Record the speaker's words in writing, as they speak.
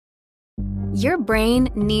Your brain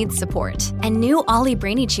needs support, and new Ollie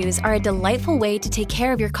Brainy Chews are a delightful way to take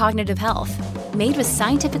care of your cognitive health. Made with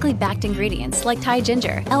scientifically backed ingredients like Thai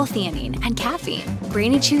ginger, L-theanine, and caffeine,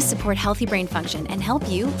 Brainy Chews support healthy brain function and help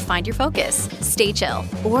you find your focus, stay chill,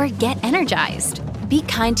 or get energized. Be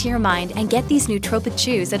kind to your mind and get these nootropic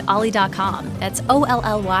chews at ollie.com. That's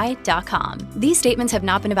OLLY.com. These statements have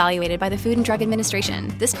not been evaluated by the Food and Drug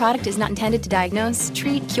Administration. This product is not intended to diagnose,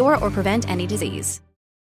 treat, cure, or prevent any disease.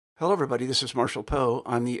 Hello, everybody. This is Marshall Poe.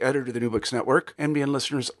 I'm the editor of the New Books Network. NBN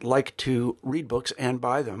listeners like to read books and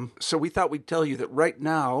buy them. So we thought we'd tell you that right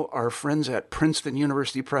now, our friends at Princeton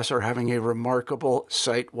University Press are having a remarkable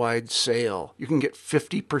site-wide sale. You can get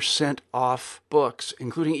 50% off books,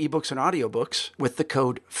 including ebooks and audiobooks, with the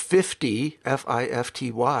code 50,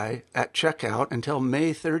 F-I-F-T-Y, at checkout until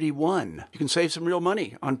May 31. You can save some real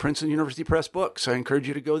money on Princeton University Press books. I encourage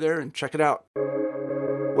you to go there and check it out.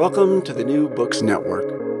 Welcome to the New Books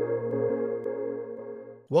Network.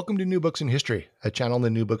 Welcome to New Books in History, a channel on the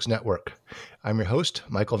New Books Network. I'm your host,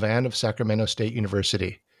 Michael Vann of Sacramento State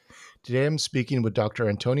University. Today I'm speaking with Dr.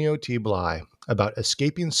 Antonio T. Bly about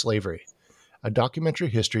Escaping Slavery, a documentary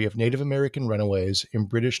history of Native American runaways in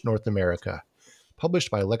British North America, published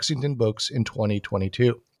by Lexington Books in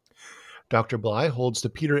 2022. Dr. Bly holds the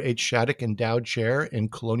Peter H. Shattuck Endowed Chair in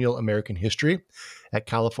Colonial American History at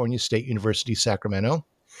California State University, Sacramento,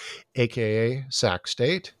 aka Sac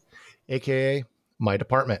State, aka my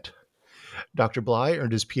department. Dr. Bly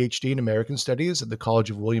earned his PhD in American Studies at the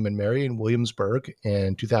College of William and Mary in Williamsburg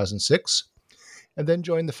in 2006, and then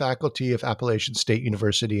joined the faculty of Appalachian State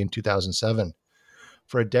University in 2007.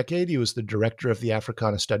 For a decade, he was the director of the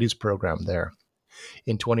Africana Studies program there.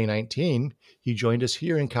 In 2019, he joined us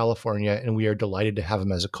here in California, and we are delighted to have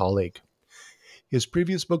him as a colleague. His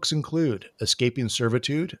previous books include Escaping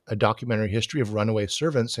Servitude, a documentary history of runaway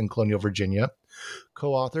servants in colonial Virginia,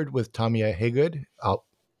 co-authored with Tamia Haygood, out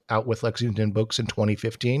with Lexington Books in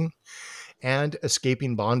 2015, and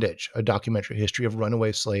Escaping Bondage, a documentary history of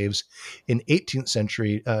runaway slaves in 18th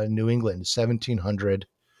century New England, 1700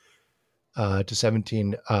 to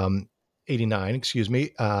 1789,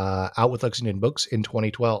 out with Lexington Books in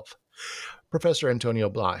 2012. Professor Antonio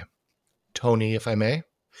Bly, Tony, if I may,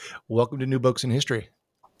 welcome to New Books in History.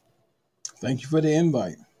 Thank you for the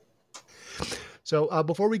invite. So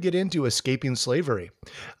before we get into Escaping Slavery,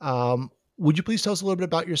 would you please tell us a little bit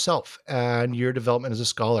about yourself and your development as a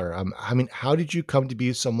scholar? How did you come to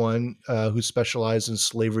be someone who specialized in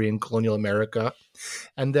slavery in colonial America?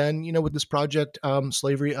 And then, with this project,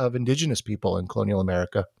 slavery of indigenous people in colonial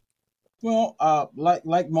America? Well,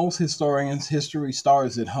 like most historians, history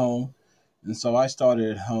starts at home. And so I started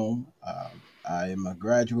at home. I am a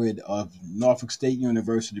graduate of Norfolk State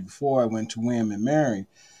University before I went to William and Mary.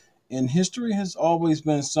 And history has always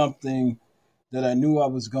been something that I knew I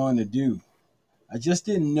was going to do. I just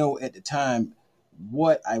didn't know at the time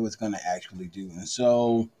what I was going to actually do. And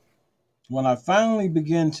so when I finally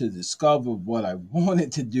began to discover what I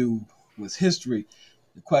wanted to do was history,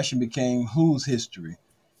 the question became, whose history?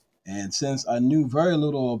 And since I knew very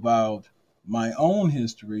little about my own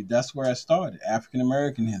history, that's where I started, African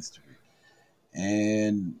American history.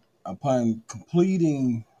 And upon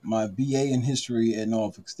completing my BA in history at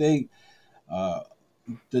Norfolk State,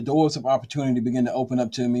 the doors of opportunity began to open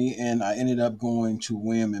up to me, and I ended up going to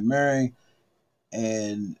William and Mary.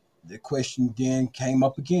 And the question then came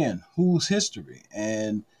up again, whose history?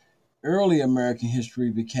 And early American history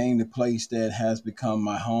became the place that has become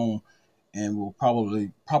my home and will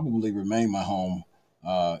probably remain my home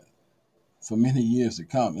for many years to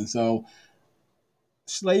come. And so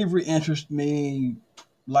slavery interested me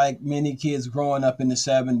like many kids growing up in the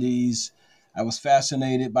 70s. I was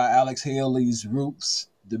fascinated by Alex Haley's Roots,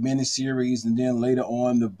 the miniseries, and then later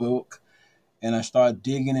on the book. And I started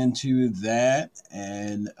digging into that.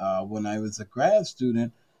 And when I was a grad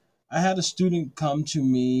student, I had a student come to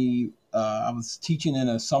me. I was teaching in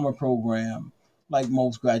a summer program, like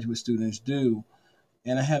most graduate students do.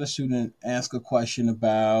 And I had a student ask a question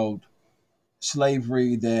about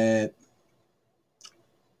slavery that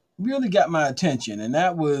really got my attention. And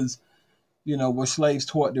that was, were slaves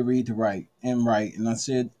taught to read, to write? And I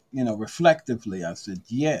said, reflectively, I said,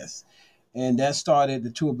 yes. And that started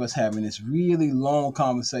the two of us having this really long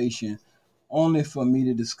conversation, only for me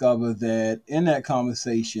to discover that in that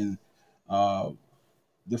conversation,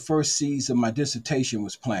 the first seeds of my dissertation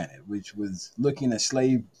was planted, which was looking at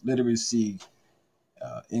slave literacy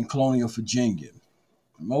in colonial Virginia.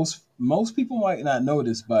 Most people might not know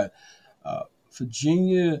this, but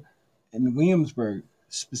Virginia and Williamsburg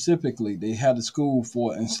specifically, they had a school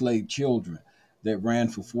for enslaved children that ran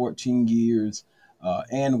for 14 years.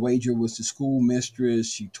 Ann Wager was the school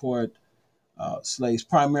mistress. She taught slaves,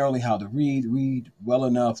 primarily how to read well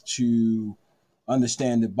enough to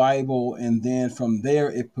understand the Bible. And then from there,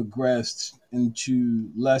 it progressed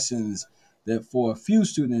into lessons that for a few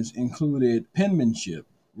students included penmanship,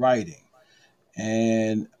 writing.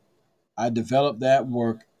 And I developed that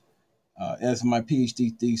work as my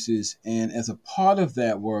PhD thesis. And as a part of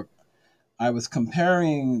that work, I was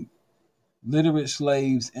comparing literate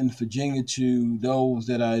slaves in Virginia to those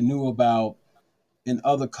that I knew about in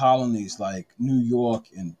other colonies like New York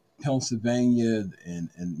and Pennsylvania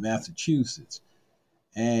and Massachusetts.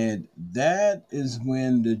 And that is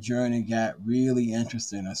when the journey got really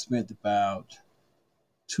interesting. I spent about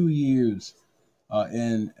 2 years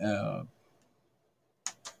in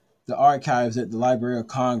the archives at the Library of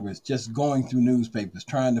Congress, just going through newspapers,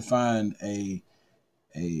 trying to find a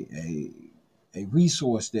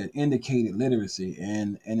resource that indicated literacy.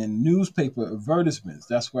 And in newspaper advertisements,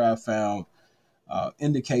 that's where I found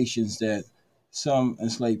indications that some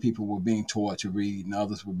enslaved people were being taught to read and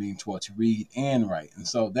others were being taught to read and write. And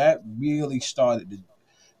so that really started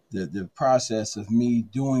the process of me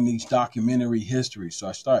doing these documentary histories. So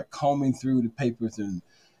I started combing through the papers in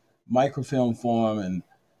microfilm form and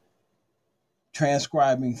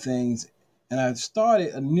transcribing things. And I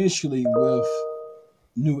started initially with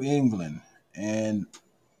New England. And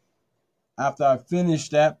after I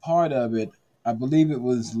finished that part of it, I believe it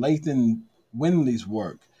was Lathan Winley's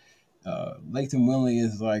work. Lathan Winley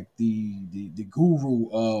is like the guru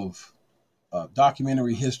of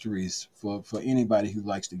documentary histories for anybody who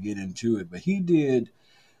likes to get into it. But he did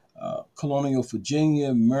colonial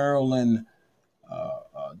Virginia, Maryland,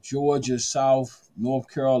 Georgia, South, North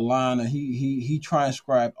Carolina. He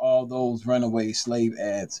transcribed all those runaway slave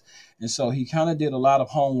ads. And so he kind of did a lot of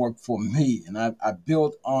homework for me. And I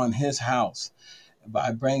built on his house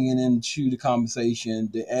by bringing into the conversation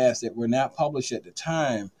the ads that were not published at the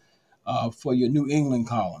time for your New England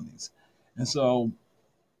colonies. And so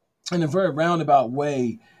in a very roundabout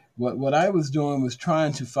way, what I was doing was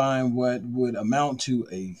trying to find what would amount to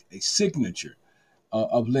a signature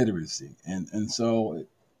of literacy. And so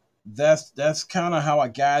that's kind of how I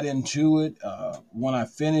got into it. When I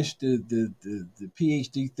finished the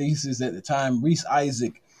PhD thesis at the time, Reese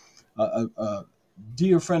Isaac, a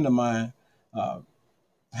dear friend of mine,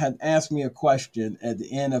 had asked me a question at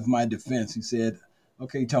the end of my defense. He said,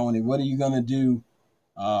 "Okay, Tony, what are you going to do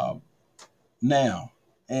now?"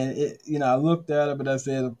 And I looked at it, but I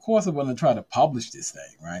said, "Of course, I'm going to try to publish this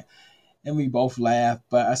thing, right?" And we both laughed.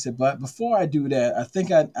 But I said, "But before I do that, I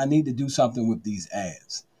think I need to do something with these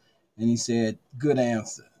ads." And he said, "Good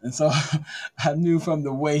answer." And so I knew from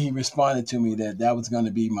the way he responded to me that was going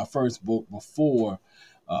to be my first book before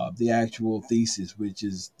the actual thesis, which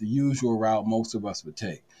is the usual route most of us would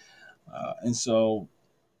take. And so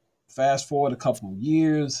fast forward a couple of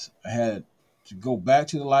years, I had to go back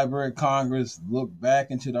to the Library of Congress, look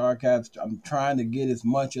back into the archives. I'm trying to get as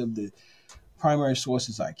much of the primary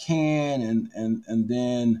sources I can. And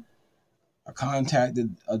then I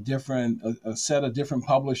contacted a set of different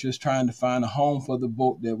publishers trying to find a home for the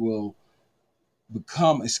book that will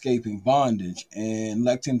become Escaping Bondage. And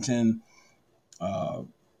Lexington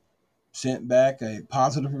sent back a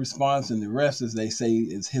positive response, and the rest, as they say,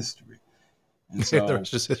 is history. And so the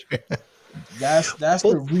rest is history. that's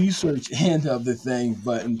the research end of the thing.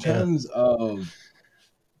 But in terms of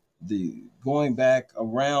the going back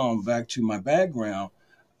to my background,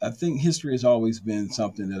 I think history has always been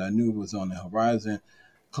something that I knew was on the horizon.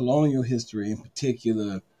 Colonial history in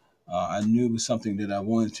particular, I knew was something that I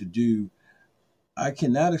wanted to do. I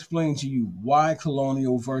cannot explain to you why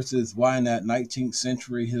colonial versus why not 19th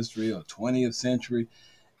century history or 20th century.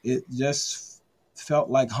 It just felt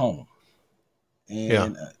like home.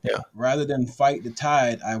 And rather than fight the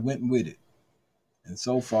tide, I went with it. And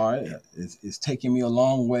so far, it's taken me a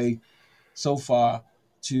long way so far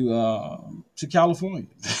to California.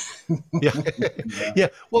 Yeah.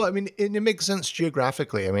 Well, I mean, it makes sense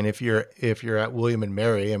geographically. I mean, if you're at William and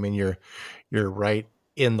Mary, I mean, you're right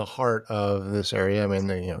in the heart of this area. I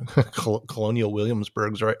mean, Colonial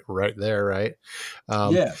Williamsburg's right there, right?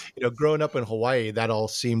 Growing up in Hawaii, that all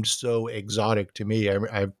seemed so exotic to me.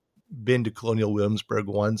 I've been to Colonial Williamsburg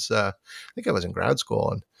once. I think I was in grad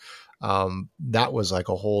school, and that was like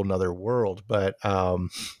a whole nother world. But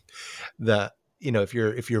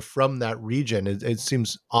if you're from that region, it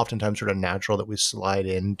seems oftentimes sort of natural that we slide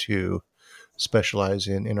into specialize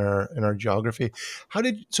in our geography. How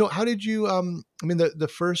did you the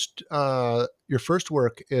first your first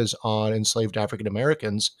work is on enslaved African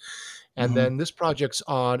Americans, and then this project's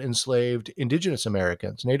on enslaved Indigenous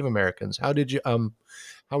Americans, Native Americans. How did you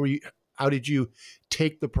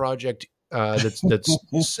take the project that's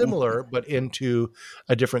similar, but into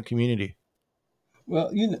a different community?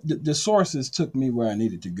 Well, the sources took me where I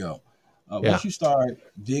needed to go. Yeah. Once you start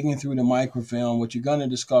digging through the microfilm, what you're going to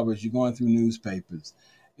discover as you're going through newspapers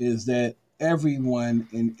is that everyone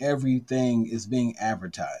and everything is being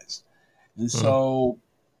advertised. And so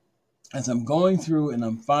as I'm going through and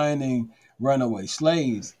I'm finding runaway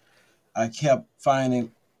slaves, I kept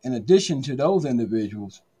finding, in addition to those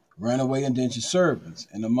individuals, runaway indentured servants.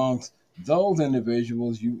 And amongst those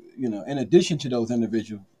individuals, in addition to those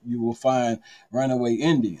individuals, you will find runaway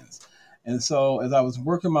Indians. And so as I was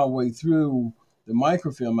working my way through the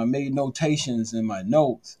microfilm, I made notations in my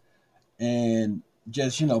notes and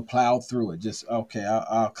just, plowed through it. Just, okay,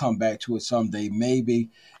 I'll come back to it someday, maybe.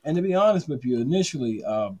 And to be honest with you, initially,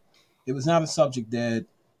 it was not a subject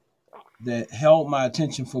that held my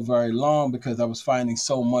attention for very long because I was finding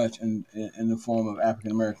so much in the form of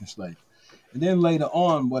African-American slaves. And then later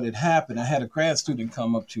on, what had happened, I had a grad student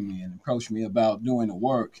come up to me and approach me about doing a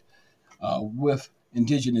work with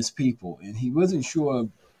indigenous people. And he wasn't sure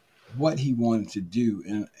what he wanted to do.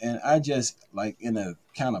 And I just, like, in a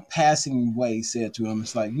kind of passing way, said to him,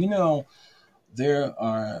 it's like, there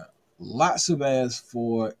are lots of ads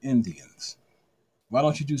for Indians. Why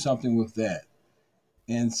don't you do something with that?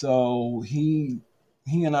 And so he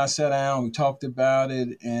and I sat down, we talked about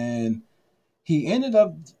it, and he ended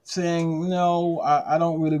up saying, no, I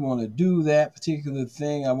don't really want to do that particular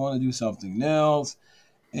thing. I want to do something else.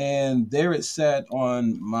 And there it sat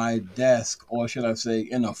on my desk, or should I say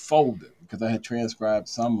in a folder, because I had transcribed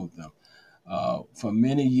some of them for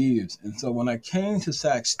many years. And so when I came to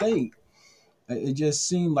Sac State, it just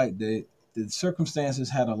seemed like the circumstances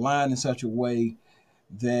had aligned in such a way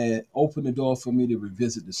that opened the door for me to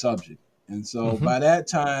revisit the subject. And so by that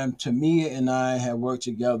time, Tamia and I had worked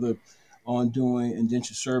together on doing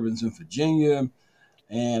indentured servants in Virginia.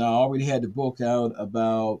 And I already had the book out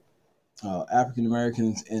about African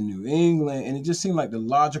Americans in New England. And it just seemed like the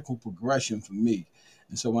logical progression for me.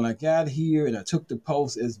 And so when I got here and I took the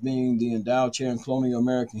post as being the endowed chair in colonial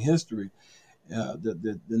American history,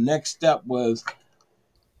 the next step was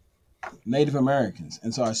Native Americans.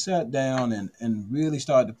 And so I sat down and really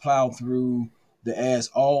started to plow through the ads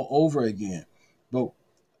all over again. But,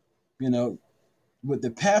 with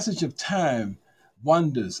the passage of time,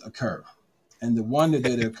 wonders occur. And the wonder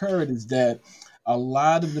that occurred is that a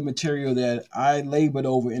lot of the material that I labored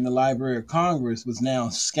over in the Library of Congress was now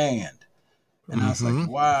scanned. And I was like,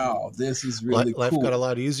 wow, this is really Life cool. got a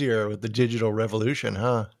lot easier with the digital revolution,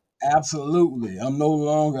 huh? Absolutely. I'm no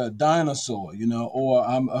longer a dinosaur, or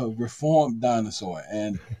I'm a reformed dinosaur.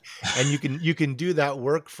 And you can do that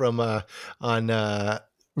work from on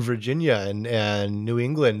Virginia and New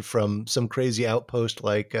England from some crazy outpost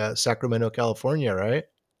like Sacramento, California, right?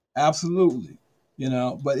 Absolutely.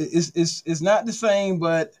 But it's not the same,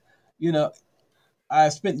 but I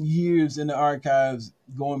spent years in the archives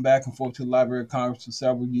going back and forth to the Library of Congress for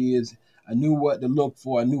several years. I knew what to look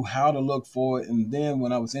for. I knew how to look for it. And then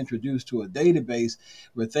when I was introduced to a database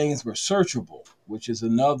where things were searchable, which is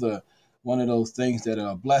another one of those things that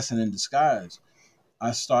are a blessing in disguise,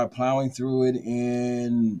 I started plowing through it,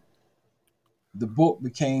 and the book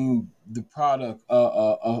became the product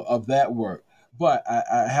of that work. But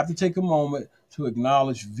I have to take a moment to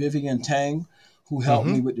acknowledge Vivian Tang, who helped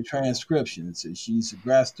me with the transcription. She's a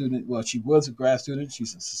grad student. Well, she was a grad student.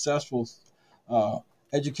 She's a successful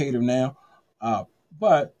educator now.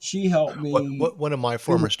 But she helped me. One of my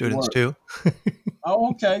former students too.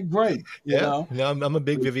 Oh, okay, great. No, I'm a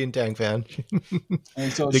big Vivian Tang fan.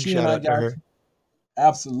 And so big she shout and I out to her.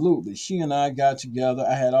 Absolutely. She and I got together.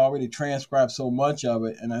 I had already transcribed so much of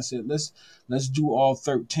it, and I said, let's do all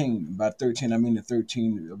 13. By 13, I mean the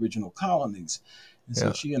 13 original colonies. And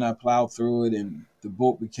so she and I plowed through it, and the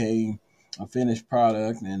book became a finished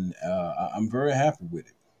product, and I'm very happy with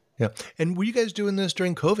it. Yeah. And were you guys doing this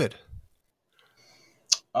during COVID?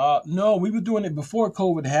 No, we were doing it before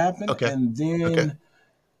COVID happened, and then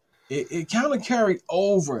it kind of carried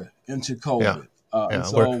over into COVID. And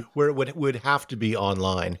so, where it would have to be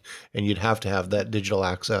online, and you'd have to have that digital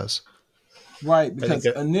access. Right, because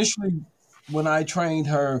initially when I trained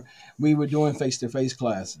her, we were doing face-to-face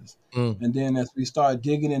classes. And then as we started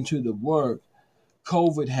digging into the work,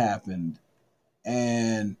 COVID happened,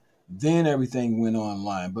 and then everything went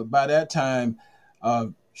online. But by that time,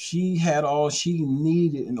 she had all she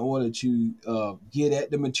needed in order to get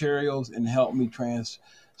at the materials and help me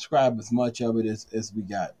transcribe as much of it as we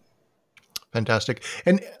got. Fantastic.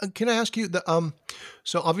 And can I ask you,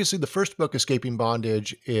 so obviously the first book, Escaping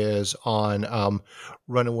Bondage, is on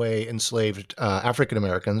runaway enslaved African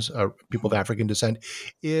Americans, people of African descent.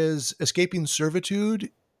 Is Escaping Servitude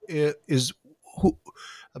is who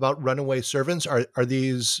about runaway servants? Are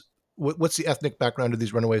these what's the ethnic background of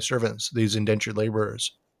these runaway servants, these indentured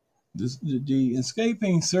laborers? The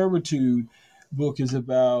Escaping Servitude book is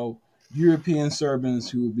about European servants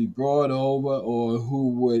who would be brought over or who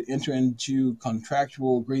would enter into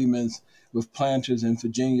contractual agreements with planters in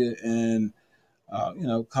Virginia and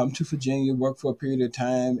come to Virginia, work for a period of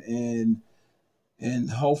time, and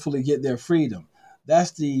hopefully get their freedom.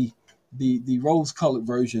 That's the rose-colored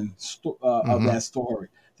version of that story.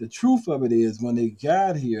 The truth of it is, when they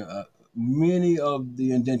got here, many of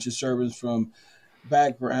the indentured servants from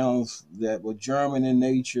backgrounds that were German in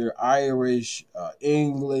nature, Irish,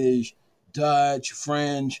 English, Dutch,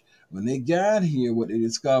 French, when they got here, what they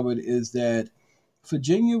discovered is that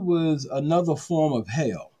Virginia was another form of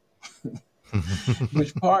hell,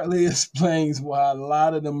 which partly explains why a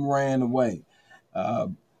lot of them ran away.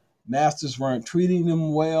 Masters weren't treating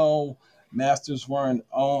them well. Masters weren't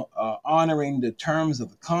honoring the terms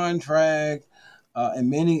of the contract. In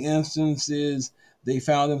many instances, they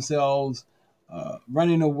found themselves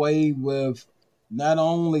running away with not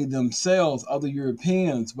only themselves, other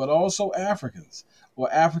Europeans, but also Africans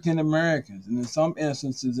or African Americans. And in some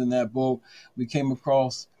instances in that book, we came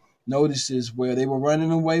across notices where they were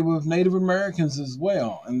running away with Native Americans as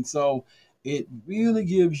well. And so it really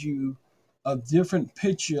gives you a different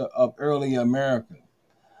picture of early America.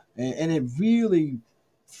 And it really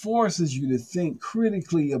forces you to think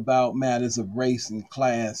critically about matters of race and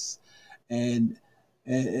class. And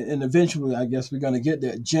eventually, I guess we're going to get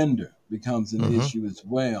that gender becomes an issue as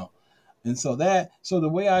well. And so the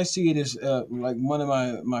way I see it is like one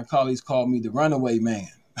of my colleagues called me the runaway man.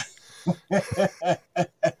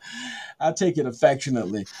 I take it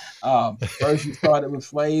affectionately. First you started with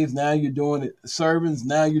slaves, now you're doing it servants,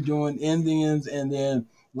 now you're doing Indians, and then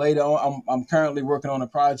later on, I'm currently working on a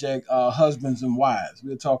project, husbands and wives.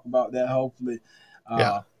 We'll talk about that hopefully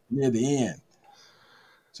near the end.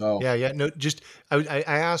 So no, just I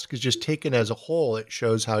ask because just taken as a whole, it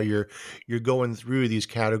shows how you're going through these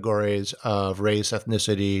categories of race,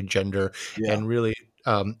 ethnicity, gender, and really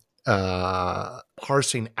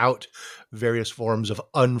parsing out various forms of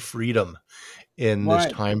unfreedom in this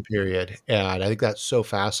time period. And I think that's so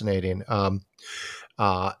fascinating.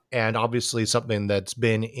 And obviously something that's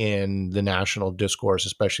been in the national discourse,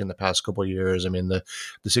 especially in the past couple of years. I mean, the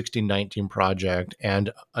 1619 Project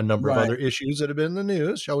and a number of other issues that have been in the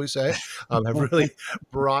news, shall we say, have really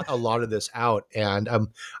brought a lot of this out. And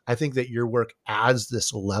I think that your work adds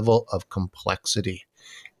this level of complexity.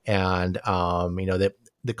 And, that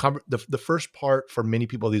the first part for many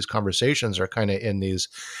people, these conversations are kind of in these,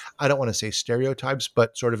 I don't want to say stereotypes,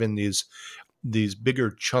 but sort of in these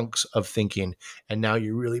bigger chunks of thinking. And now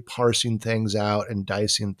you're really parsing things out and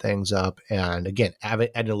dicing things up. And again,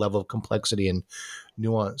 adding a level of complexity and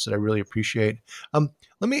nuance that I really appreciate.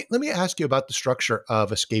 Let me ask you about the structure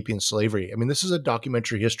of Escaping Slavery. I mean, this is a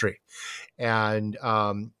documentary history, and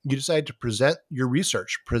you decided to present your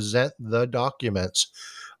research, present the documents,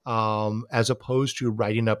 as opposed to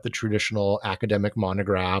writing up the traditional academic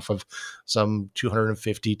monograph of some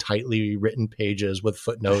 250 tightly written pages with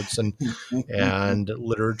footnotes and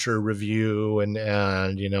literature review and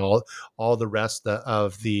all the rest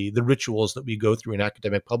of the rituals that we go through in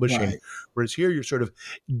academic publishing. Right. Whereas here you're sort of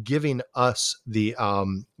giving us the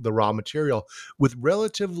raw material with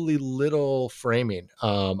relatively little framing,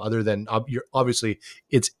 other than obviously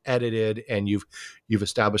it's edited and you've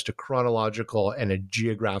established a chronological and a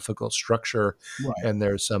geographical structure, and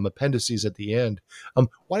there's some appendices at the end.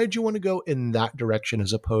 Why did you want to go in that direction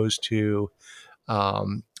as opposed to,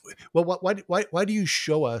 why do you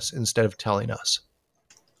show us instead of telling us?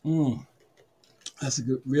 That's a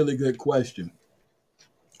really good question.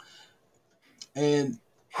 And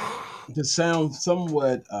to sound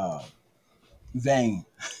somewhat vain,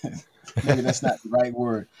 maybe that's not the right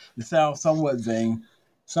word. To sound somewhat vain,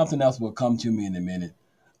 something else will come to me in a minute.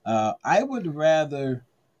 I would rather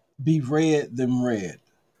be read than read.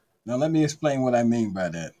 Now, let me explain what I mean by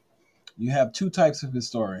that. You have two types of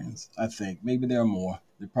historians, I think. Maybe there are more.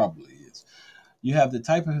 There probably is. You have the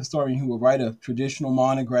type of historian who will write a traditional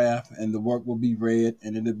monograph, and the work will be read,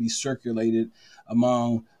 and it'll be circulated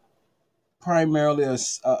among primarily a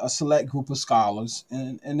select group of scholars,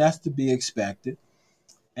 and that's to be expected.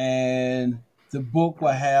 And the book will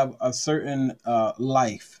have a certain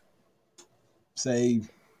life, say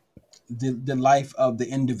the life of the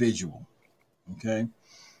individual, okay?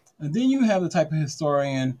 And then you have the type of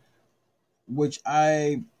historian which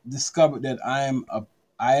I discovered that I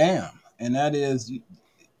am, and that is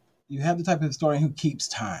you have the type of historian who keeps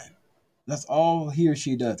time. That's all he or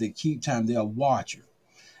she does. They keep time. They're a watcher.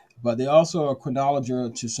 but they also are a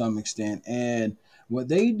chronologer to some extent. And what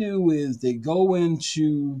they do is they go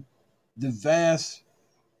into the vast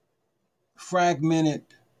fragmented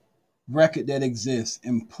record that exists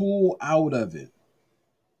and pull out of it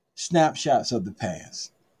snapshots of the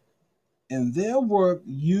past. And their work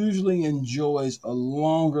usually enjoys a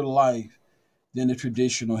longer life than a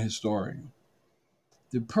traditional historian.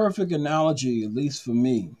 The perfect analogy, at least for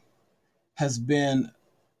me, has been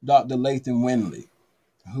Dr. Lathan Winley,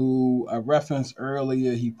 who I referenced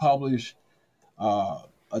earlier. He published a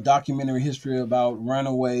documentary history about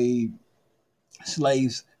runaway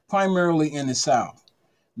slaves, primarily in the South.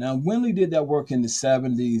 Now, Winley did that work in the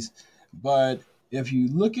 70s, but if you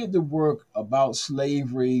look at the work about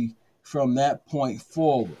slavery from that point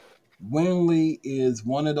forward, Winley is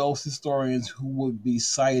one of those historians who would be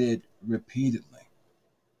cited repeatedly.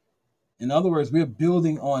 In other words, we're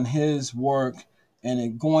building on his work and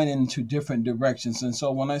it going into different directions. And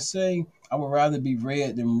so when I say I would rather be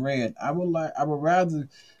read than read, I would rather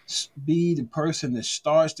be the person that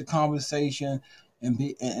starts the conversation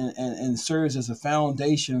and serves as a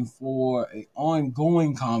foundation for an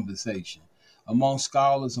ongoing conversation among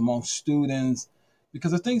scholars, among students.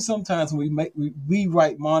 Because I think sometimes when we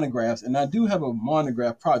write monographs, and I do have a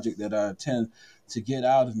monograph project that I intend to get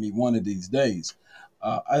out of me one of these days.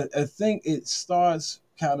 I think it starts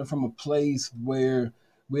kind of from a place where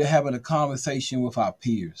we're having a conversation with our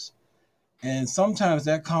peers. And sometimes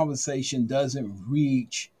that conversation doesn't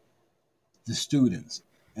reach the students.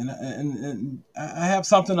 And I have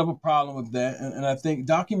something of a problem with that. And I think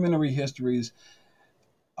documentary histories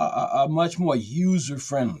are much more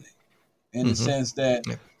user-friendly in the sense that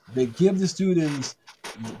they give the students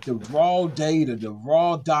the raw data, the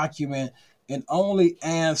raw document, and only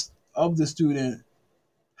ask of the student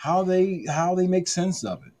how they make sense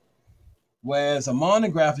of it. Whereas a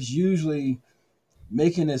monograph is usually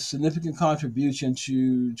making a significant contribution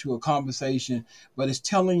to a conversation, but it's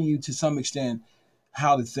telling you to some extent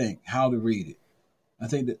how to think, how to read it. I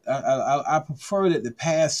think that I prefer that the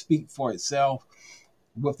past speak for itself,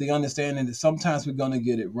 with the understanding that sometimes we're going to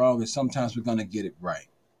get it wrong and sometimes we're going to get it right.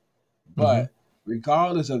 But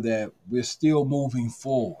regardless of that, we're still moving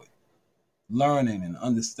forward, learning and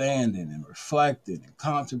understanding and reflecting and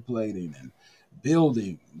contemplating and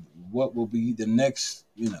building what will be the next,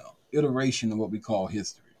 iteration of what we call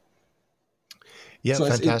history. Yeah, so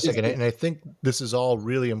fantastic. And I think this is all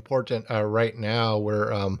really important right now.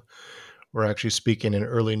 We're actually speaking in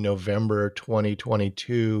early November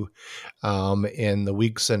 2022, in the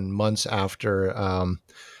weeks and months after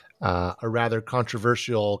a rather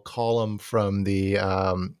controversial column from the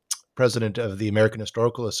president of the American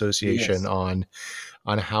Historical Association on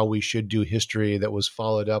how we should do history, that was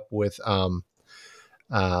followed up with an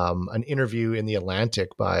interview in The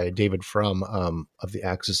Atlantic by David Frum of the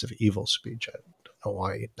Axis of Evil speech. I don't know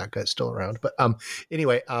why that guy's still around, but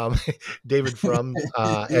anyway, David Frum,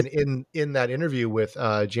 and in that interview with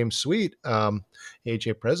James Sweet,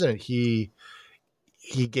 AHA president, he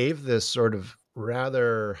gave this sort of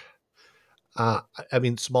rather,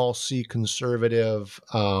 small c conservative,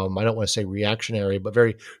 I don't want to say reactionary, but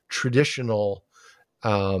very traditional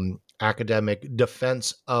academic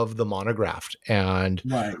defense of the monograph, and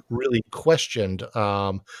really questioned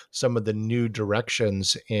some of the new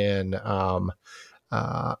directions in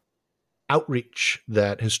outreach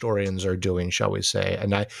that historians are doing, shall we say.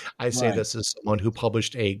 And I say this as someone who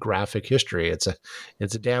published a graphic history. It's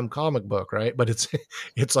a damn comic book, right? But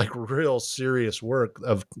it's like real serious work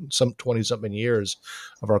of some 20-something years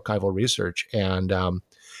of archival research. And I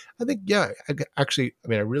think, I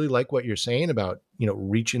really like what you're saying about,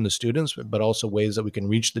 reaching the students, but also ways that we can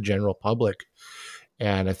reach the general public.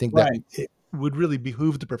 And I think that it would really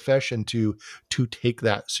behoove the profession to take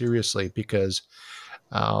that seriously, because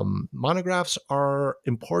monographs are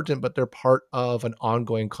important, but they're part of an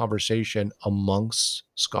ongoing conversation amongst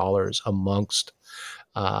scholars, amongst,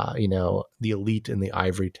 the elite in the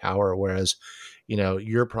ivory tower. Whereas,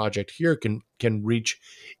 your project here can reach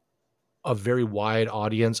a very wide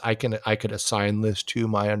audience. I could assign this to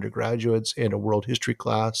my undergraduates in a world history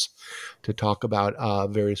class to talk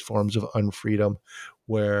about various forms of unfreedom,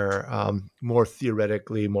 where more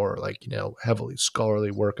theoretically, more like, heavily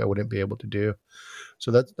scholarly work I wouldn't be able to do.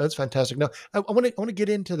 So that's fantastic. Now I want to get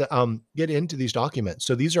into these documents.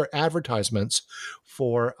 So these are advertisements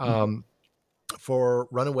for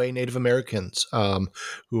runaway Native Americans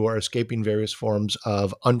who are escaping various forms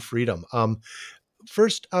of unfreedom.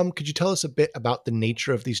 First, could you tell us a bit about the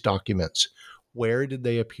nature of these documents? Where did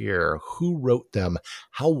they appear? Who wrote them?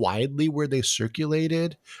 How widely were they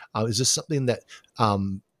circulated? Is this something that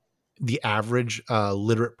the average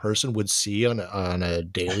literate person would see on a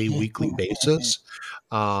daily, weekly basis?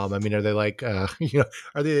 I mean, are they like, are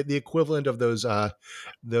they the equivalent of those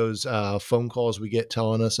phone calls we get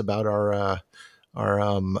telling us about our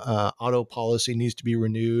auto policy needs to be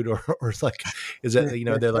renewed, or like, is that,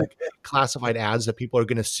 they're like classified ads that people are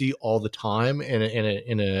going to see all the time in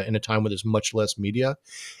a time where there's much less media?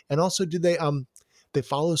 And also, do they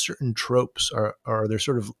follow certain tropes, or are there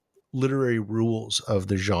sort of literary rules of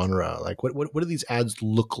the genre? Like, what do these ads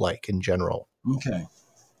look like in general? Okay.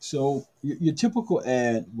 So your typical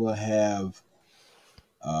ad will have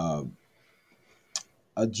a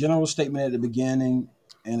general statement at the beginning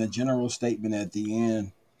and a general statement at the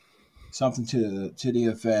end, something to the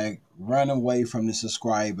effect: run away from the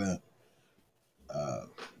subscriber.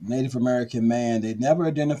 Native American man. They never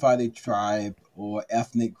identify their tribe or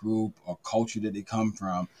ethnic group or culture that they come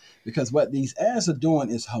from, because what these ads are doing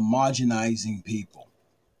is homogenizing people.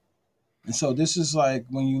 And so this is like,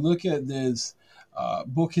 when you look at this,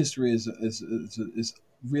 book history is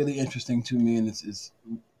really interesting to me, and it's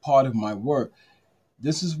part of my work.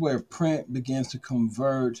 This is where print begins to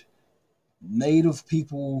convert native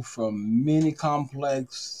people from many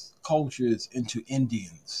complex cultures into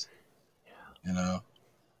Indians,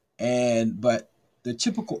 but the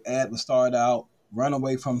typical ad will start out: run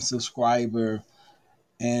away from subscriber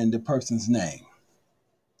and the person's name.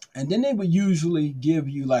 And then they would usually give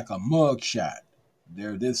you like a mug shot.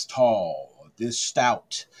 They're this tall, this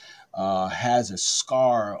stout, has a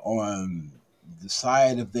scar on the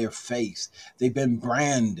side of their face. They've been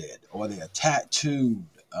branded, or they are tattooed,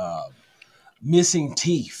 missing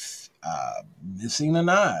teeth, missing an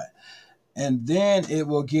eye. And then it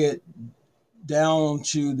will get down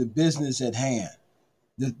to the business at hand,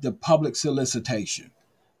 the public solicitation.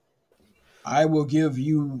 I will give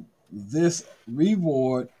you this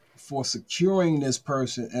reward for securing this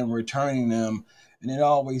person and returning them. And I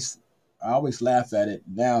always laugh at it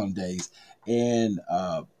nowadays. And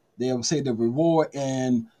they will say the reward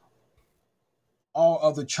and all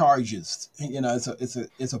other charges.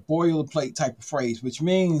 It's a boilerplate type of phrase, which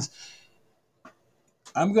means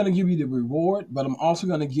I'm going to give you the reward, but I'm also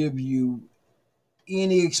going to give you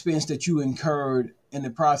any expense that you incurred in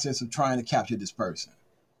the process of trying to capture this person.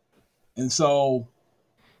 And so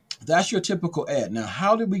that's your typical ad. Now,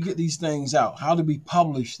 how did we get these things out? How did we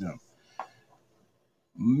publish them?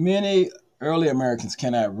 Many early Americans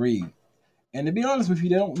cannot read. And to be honest with you,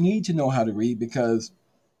 they don't need to know how to read, because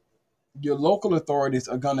your local authorities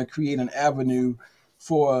are going to create an avenue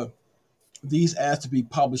for these ads to be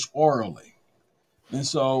published orally. And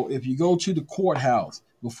so if you go to the courthouse,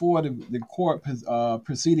 before the court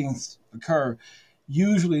proceedings occur,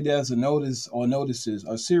 usually there's a notice or notices,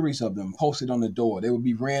 a series of them posted on the door. They will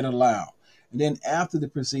be read aloud. And then after the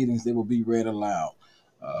proceedings, they will be read aloud.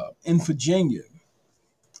 In Virginia,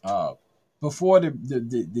 before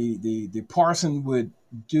the parson would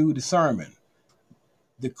do the sermon,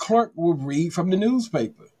 the clerk would read from the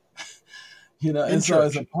newspaper. In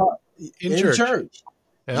church.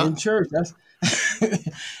 That's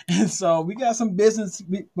and so we got some business.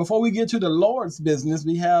 Before we get to the Lord's business,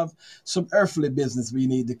 we have some earthly business we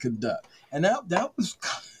need to conduct. And that was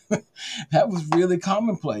that was really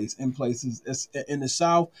commonplace in places in the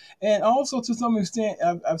South, and also to some extent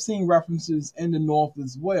I've seen references in the North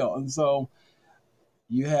as well. And so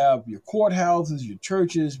you have your courthouses, your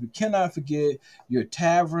churches. We cannot forget your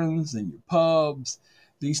taverns and your pubs.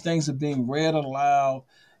 These things are being read aloud,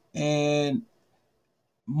 and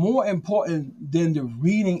more important than the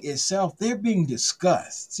reading itself, they're being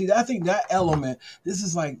discussed. See, I think that element, this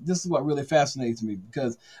is what really fascinates me,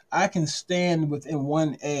 because I can stand within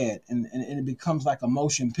one ad and it becomes like a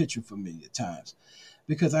motion picture for me at times,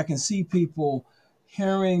 because I can see people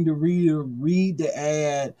hearing the reader read the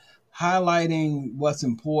ad, highlighting what's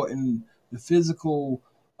important, the physical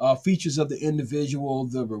features of the individual,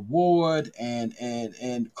 the reward,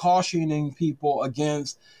 and cautioning people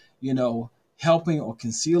against, helping or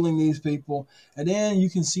concealing these people. And then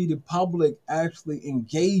you can see the public actually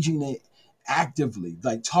engaging it actively,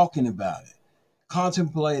 like talking about it,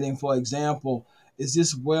 contemplating, for example, is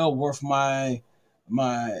this well worth my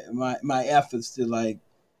efforts to like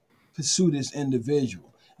pursue this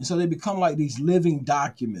individual? And so they become like these living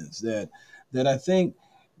documents that I think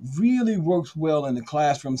really works well in the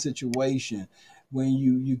classroom situation. When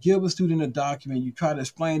you give a student a document, you try to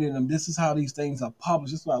explain to them, this is how these things are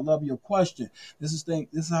published. This is why I love your question. This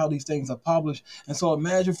is how these things are published. And so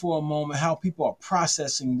imagine for a moment how people are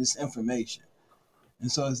processing this information.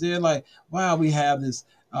 And so it's there like, wow, we have this,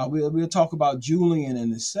 we'll talk about Julian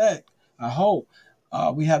in a sec, I hope.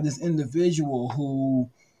 We have this individual who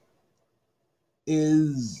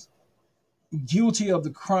is guilty of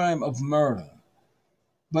the crime of murder.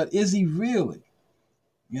 But is he really?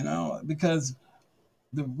 Because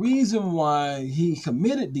the reason why he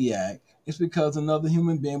committed the act is because another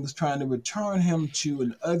human being was trying to return him to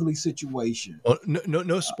an ugly situation. Well,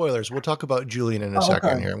 no spoilers. We'll talk about Julian in a Okay.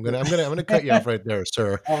 second here. I'm gonna cut you off right there,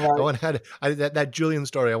 sir. All right. I want that Julian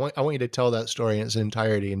story. I want you to tell that story in its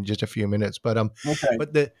entirety in just a few minutes. But Okay.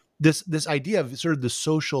 but this idea of sort of the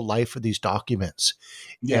social life of these documents,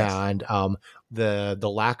 Yes. and the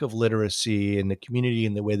lack of literacy in the community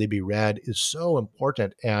and the way they be read is so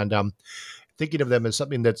important. And thinking of them as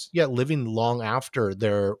something that's living long after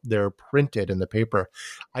they're printed in the paper.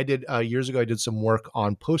 I did years ago. I did some work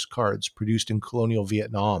on postcards produced in colonial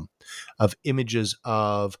Vietnam, of images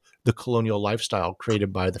of the colonial lifestyle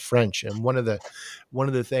created by the French. And one of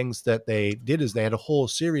the things that they did is they had a whole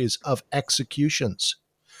series of executions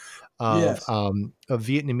of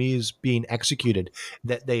Vietnamese being executed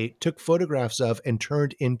that they took photographs of and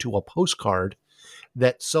turned into a postcard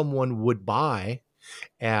that someone would buy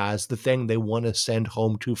as the thing they want to send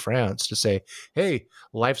home to France to say, hey,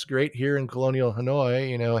 life's great here in colonial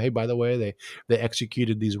Hanoi. Hey, by the way, they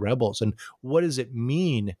executed these rebels. And what does it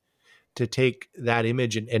mean to take that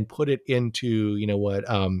image and put it into, what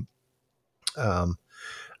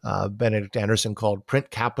Benedict Anderson called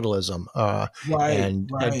print capitalism, and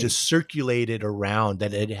to circulate it around,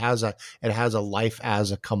 that it has a life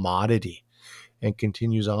as a commodity, and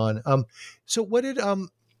continues on. So what did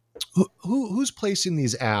who's placing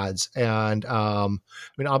these ads? And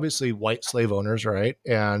obviously white slave owners, right?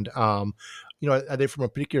 And are they from a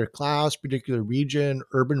particular class, particular region,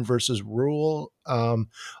 urban versus rural?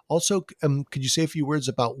 Also, could you say a few words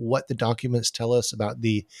about what the documents tell us about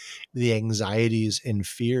the anxieties and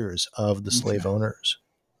fears of the slave owners?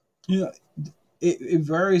 It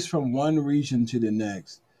varies from one region to the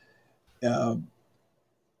next.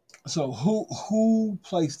 So who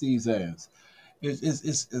placed these ads?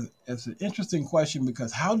 It's an interesting question,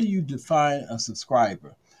 because how do you define a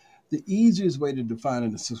subscriber? The easiest way to define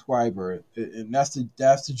a subscriber, and that's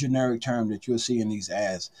the generic term that you'll see in these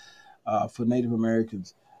ads for Native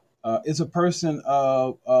Americans, is a person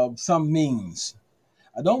of some means.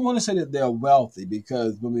 I don't want to say that they're wealthy,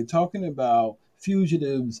 because when we're talking about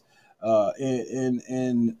fugitives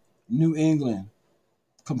in New England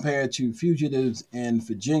compared to fugitives in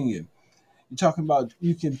Virginia,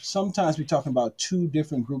 you can sometimes be talking about two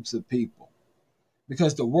different groups of people,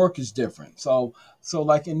 because the work is different. So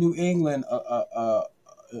like in New England, an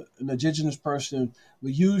indigenous person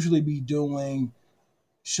would usually be doing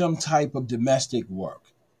some type of domestic work,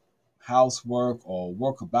 housework or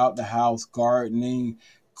work about the house, gardening,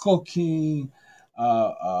 cooking,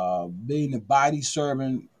 being a body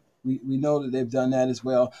servant. We know that they've done that as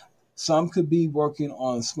well. Some could be working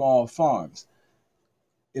on small farms.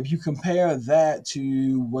 If you compare that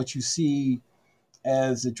to what you see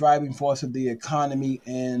as the driving force of the economy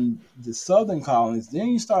in the southern colonies, then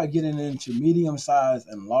you start getting into medium-sized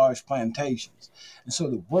and large plantations. And so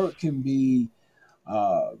the work can be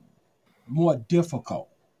more difficult.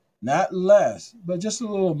 Not less, but just a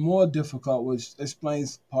little more difficult, which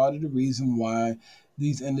explains part of the reason why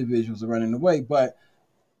these individuals are running away. But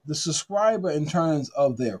the subscriber, in terms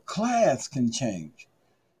of their class, can change.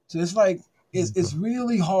 So it's like, it's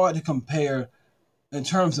really hard to compare in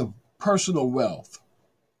terms of personal wealth.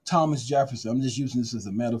 Thomas Jefferson, I'm just using this as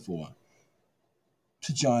a metaphor,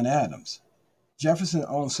 to John Adams. Jefferson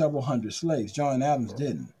owned several hundred slaves. John Adams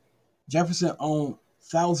didn't. Jefferson owned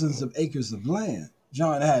thousands of acres of land.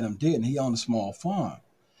 John Adams didn't. He owned a small farm.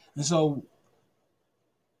 And so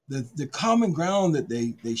the common ground that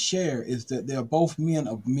they share is that they're both men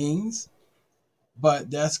of means,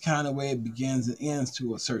 but that's kind of where it begins and ends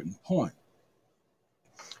to a certain point.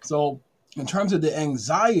 So in terms of the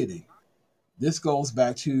anxiety, this goes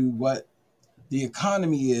back to what the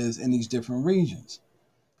economy is in these different regions.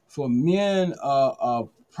 For men of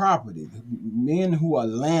property, men who are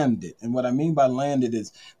landed, and what I mean by landed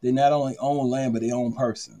is they not only own land, but they own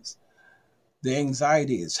persons. The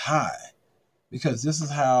anxiety is high, because this is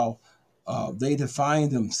how they define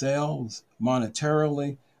themselves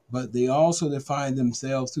monetarily, but they also define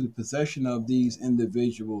themselves through the possession of these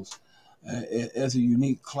individuals as a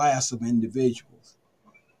unique class of individuals.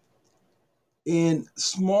 In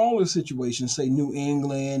smaller situations, say New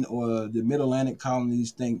England or the Mid-Atlantic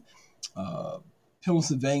colonies, think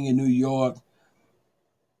Pennsylvania, New York,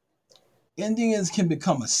 Indians can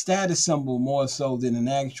become a status symbol more so than an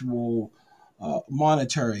actual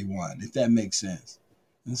monetary one, if that makes sense.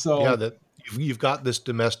 And so, that you've got this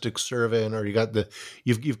domestic servant, or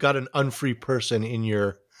you've got an unfree person in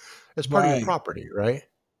your as part of your property, right?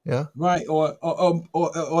 Yeah. right?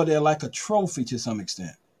 Or they're like a trophy to some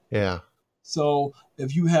extent. Yeah. So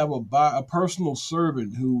if you have a personal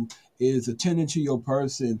servant who is attending to your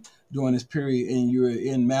person during this period, and you're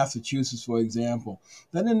in Massachusetts, for example,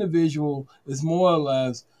 that individual is more or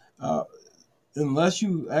less, uh, unless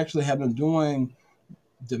you actually have been doing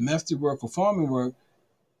domestic work or farming work,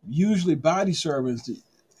 usually body servants,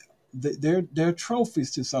 they're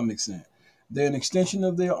trophies to some extent. They're an extension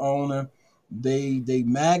of their owner. They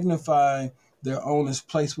magnify their owner's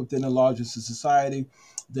place within the larger society.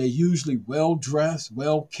 They're usually well dressed,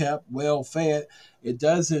 well kept, well fed. It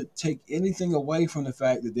doesn't take anything away from the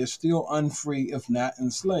fact that they're still unfree, if not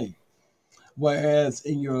enslaved. Whereas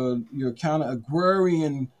in your kind of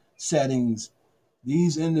agrarian settings,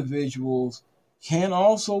 these individuals can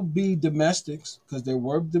also be domestics, because there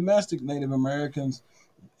were domestic Native Americans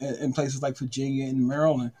in places like Virginia and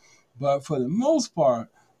Maryland. But for the most part,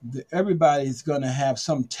 everybody's going to have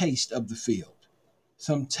some taste of the field,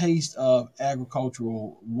 some taste of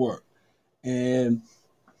agricultural work. And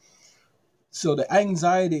so the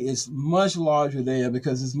anxiety is much larger there,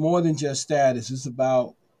 because it's more than just status. It's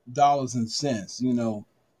about dollars and cents,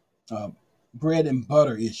 uh, bread and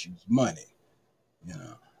butter issues, money, you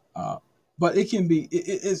know. But it can be,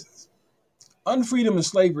 it's unfreedom and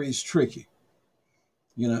slavery is tricky,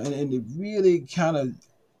 and it really kind of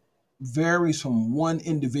varies from one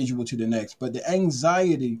individual to the next. But the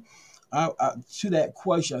anxiety, to that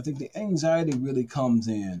question, I think the anxiety really comes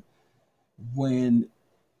in when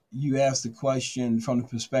you ask the question from the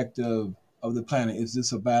perspective of the planet: is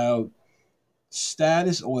this about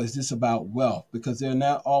status, or is this about wealth? Because they're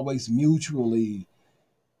not always mutually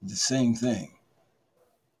the same thing.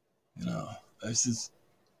 It's just,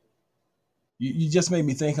 you just made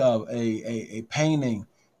me think of a painting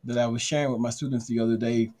that I was sharing with my students the other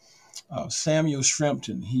day. Samuel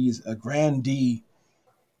Shrimpton, he's a grandee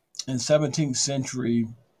in 17th century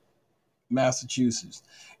Massachusetts.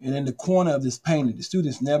 And in the corner of this painting, the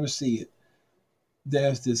students never see it,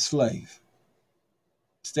 there's this slave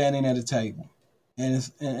standing at a table. And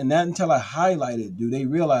not until I highlight it do they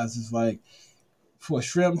realize it's like, for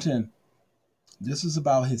Shrimpton, this is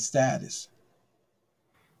about his status.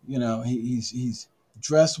 He's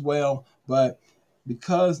dressed well, but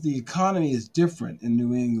because the economy is different in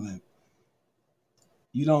New England,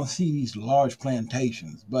 you don't see these large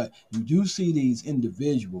plantations, but you do see these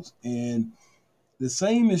individuals. And the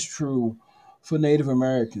same is true for Native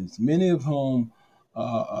Americans, many of whom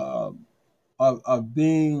are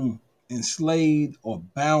being enslaved or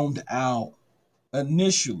bound out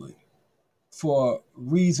initially for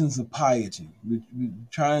reasons of piety. We're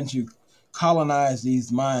trying to colonize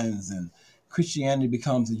these minds, and Christianity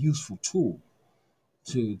becomes a useful tool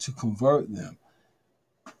to convert them.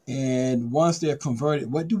 And once they're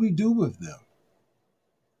converted, what do we do with them?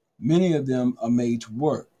 Many of them are made to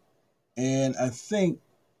work. And I think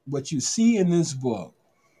what you see in this book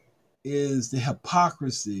is the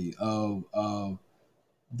hypocrisy of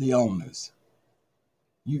the owners.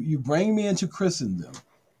 You bring me into Christendom.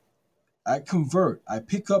 I convert. I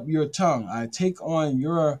pick up your tongue. I take on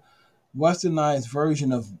your westernized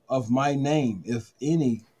version of my name, if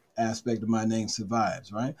any aspect of my name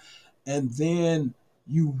survives, right? And then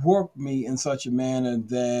you work me in such a manner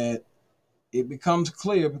that it becomes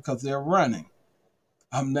clear, because they're running,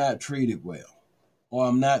 I'm not treated well, or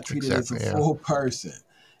I'm not treated as a full person.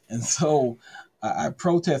 And so I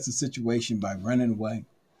protest the situation by running away.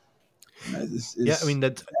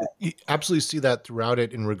 You absolutely see that throughout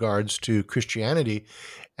it in regards to Christianity.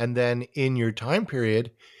 And then in your time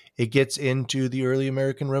period, it gets into the early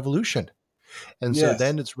American Revolution. And so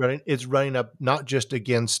then it's running up not just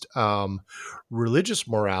against religious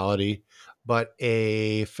morality, but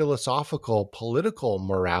a philosophical, political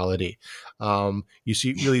morality. You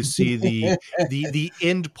really see the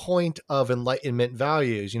end point of Enlightenment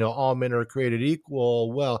values. All men are created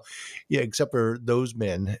equal. Well, yeah, except for those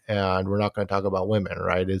men, and we're not going to talk about women,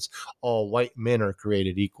 right? It's all white men are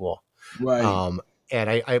created equal, right? And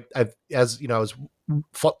I as I was,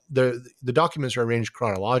 the documents are arranged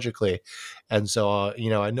chronologically, and so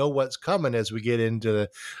I know what's coming as we get into the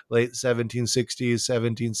late 1760s,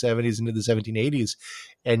 1770s, into the 1780s,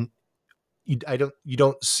 and you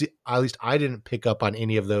don't see, at least I didn't pick up on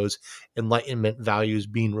any of those Enlightenment values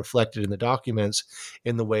being reflected in the documents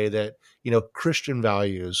in the way that Christian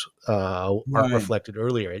values are reflected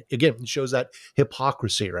earlier. Again, it shows that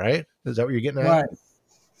hypocrisy, right? Is that what you're getting at? Right.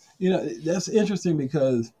 That's interesting,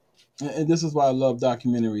 because, and this is why I love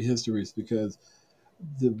documentary histories, because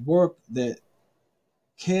the work that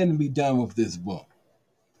can be done with this book,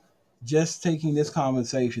 just taking this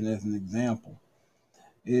conversation as an example,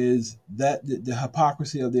 is that the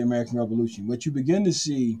hypocrisy of the American Revolution. What you begin to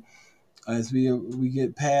see as we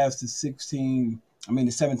get past the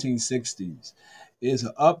 1760s is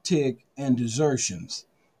an uptick in desertions,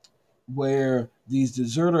 where these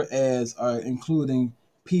deserter ads are including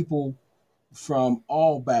people from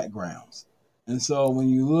all backgrounds. And so when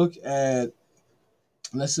you look at,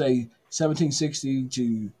 let's say, 1760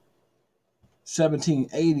 to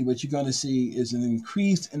 1780, what you're going to see is an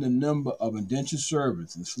increase in the number of indentured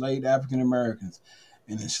servants, enslaved African Americans,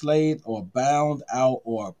 and enslaved or bound out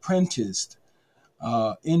or apprenticed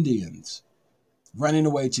Indians running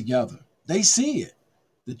away together. They see it.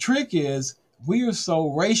 The trick is we are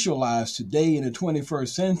so racialized today in the 21st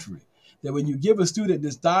century that when you give a student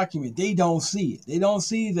this document, they don't see it. They don't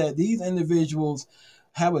see that these individuals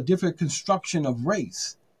have a different construction of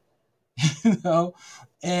race, you know,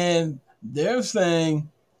 and they're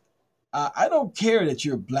saying, I don't care that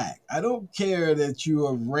you're black. I don't care that you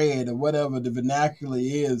are red or whatever the vernacular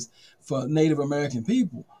is for Native American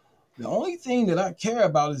people. The only thing that I care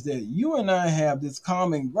about is that you and I have this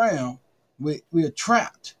common ground. We are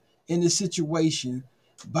trapped in this situation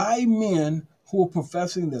by men who are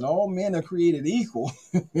professing that all men are created equal.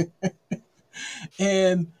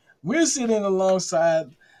 And we're sitting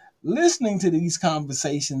alongside listening to these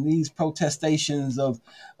conversations, these protestations of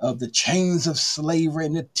the chains of slavery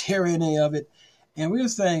and the tyranny of it. And we're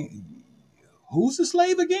saying, who's the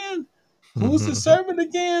slave again? Who's the servant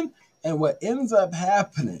again? And what ends up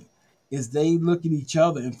happening is they look at each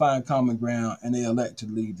other and find common ground, and they elect to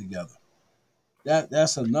lead together.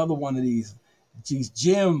 That's another one of these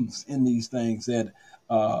gems in these things that,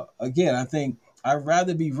 again, I think I'd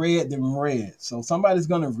rather be read than read. So somebody's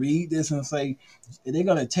going to read this and say, they're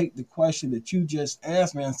going to take the question that you just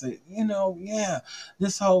asked me and say,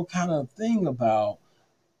 this whole kind of thing about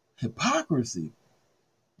hypocrisy,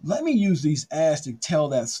 let me use these ads to tell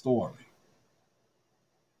that story.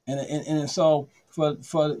 And so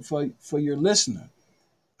for your listener,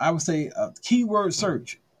 I would say keyword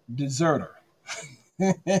search, deserter.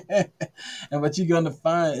 And what you're going to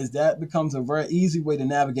find is that becomes a very easy way to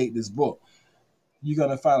navigate this book. You're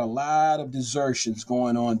going to find a lot of desertions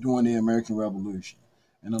going on during the American Revolution.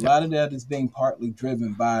 And a lot of that is being partly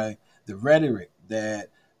driven by the rhetoric that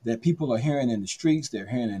people are hearing in the streets, they're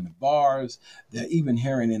hearing in the bars, they're even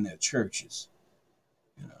hearing in their churches.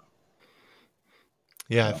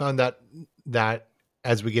 Yeah, I found that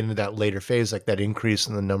as we get into that later phase, like that increase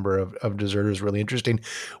in the number of deserters, really interesting.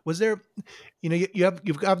 Was there,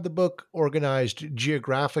 you've got the book organized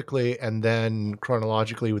geographically and then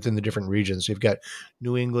chronologically within the different regions. So you've got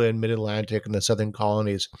New England, Mid-Atlantic, and the Southern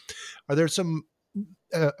colonies. Are there some?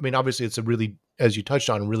 Obviously, it's a really, as you touched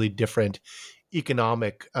on, really different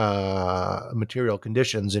economic material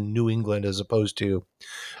conditions in New England as opposed to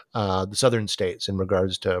the southern states in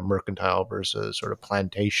regards to mercantile versus sort of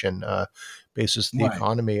plantation basis of the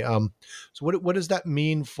economy. So what does that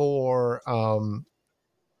mean for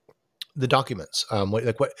the documents?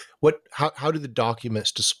 How do the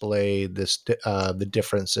documents display this the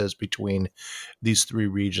differences between these three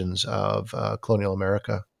regions of colonial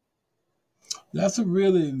America? That's a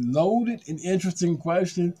really loaded and interesting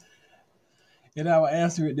question. And I will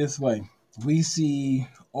answer it this way. We see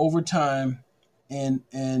over time in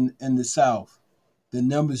the South, the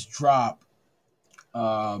numbers drop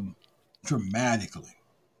dramatically.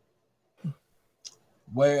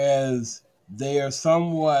 Whereas they are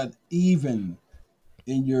somewhat even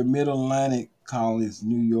in your Mid-Atlantic colonies,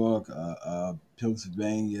 New York,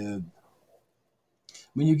 Pennsylvania.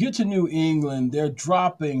 When you get to New England, they're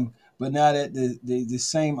dropping, but not at the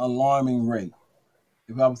same alarming rate,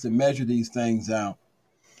 if I was to measure these things out.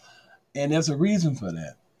 And there's a reason for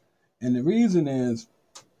that. And the reason is,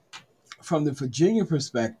 from the Virginia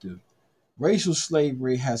perspective, racial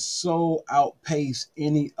slavery has so outpaced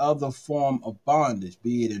any other form of bondage,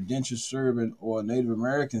 be it indentured servant or Native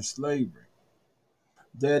American slavery,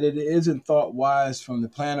 that it isn't thought wise from the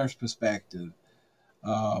planner's perspective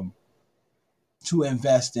to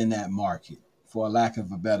invest in that market, for lack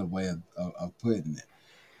of a better way of putting it.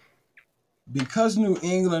 Because New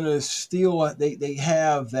Englanders still, they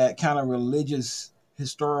have that kind of religious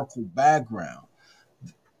historical background.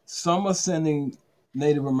 Some are sending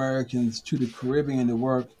Native Americans to the Caribbean to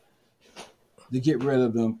work to get rid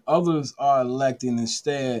of them. Others are electing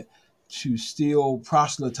instead to still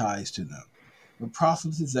proselytize to them. But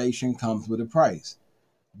proselytization comes with a price,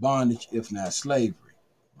 bondage, if not slavery,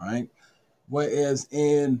 right? Whereas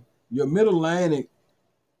in your Mid-Atlantic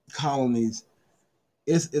colonies,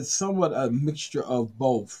 it's somewhat a mixture of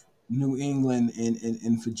both New England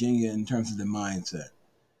and Virginia in terms of the mindset.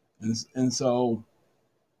 And so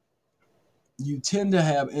you tend to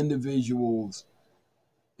have individuals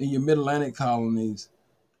in your mid-Atlantic colonies,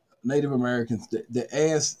 Native Americans, the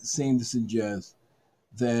ads seem to suggest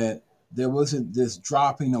that there wasn't this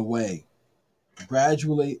dropping away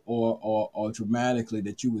gradually or dramatically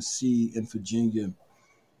that you would see in Virginia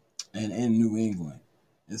and in New England.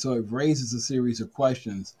 And so it raises a series of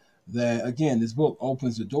questions that, again, this book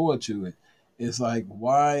opens the door to it. It's like,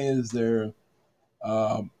 why is there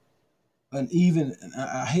an even,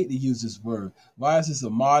 I hate to use this word, why is this a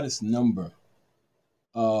modest number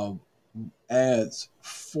of ads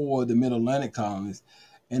for the Mid-Atlantic colonies?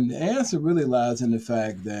 And the answer really lies in the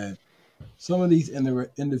fact that some of these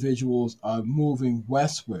individuals are moving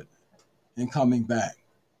westward and coming back.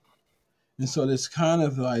 And so there's kind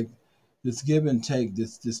of like this give and take,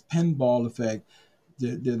 this pinball effect.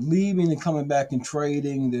 They're leaving and coming back and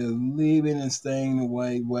trading. They're leaving and staying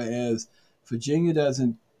away, whereas Virginia,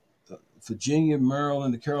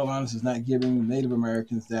 Maryland, the Carolinas is not giving Native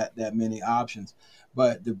Americans that many options.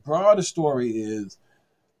 But the broader story is,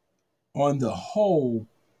 on the whole,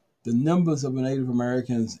 the numbers of Native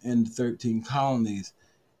Americans in the 13 colonies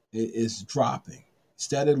is dropping,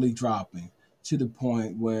 steadily dropping, to the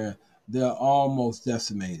point where they're almost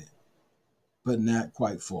decimated, but not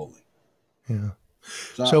quite fully. Yeah.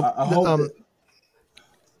 So I hope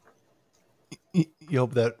you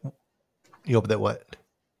hope that what?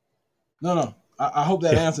 No. I hope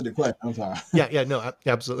that answered the question. I'm sorry. Yeah, no,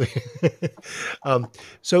 absolutely.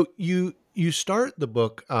 So you start the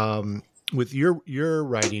book with your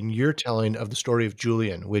writing, your telling of the story of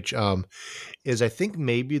Julian, which is, I think,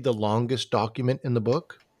 maybe the longest document in the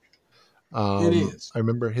book. It is. I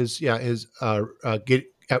remember his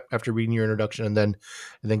after reading your introduction and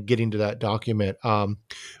then getting to that document.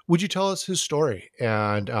 Would you tell us his story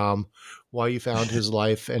and why you found his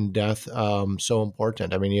life and death so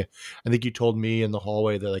important? I mean, I think you told me in the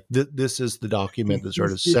hallway that like this is the document that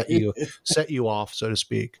sort of set you off, so to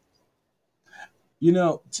speak.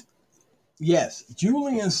 Yes,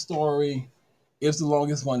 Julian's story is the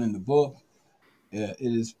longest one in the book. It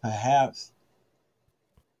is perhaps,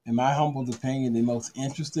 in my humble opinion, the most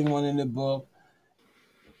interesting one in the book,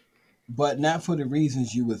 but not for the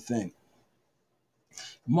reasons you would think.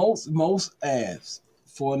 Most ads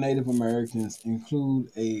for Native Americans include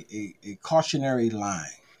a cautionary line,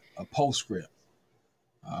 a postscript.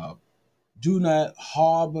 Do not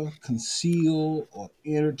harbor, conceal, or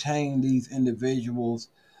entertain these individuals,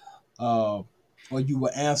 or you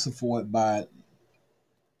will answer for it by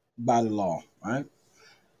the law, right?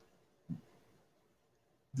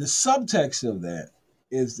 The subtext of that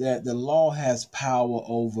is that the law has power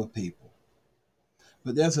over people.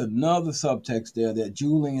 But there's another subtext there that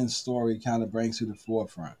Julian's story kind of brings to the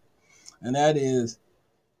forefront, and that is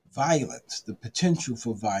violence, the potential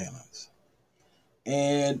for violence.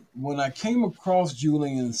 And when I came across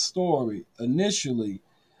Julian's story initially,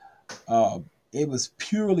 it was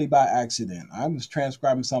purely by accident. I was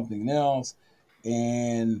transcribing something else,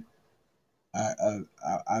 and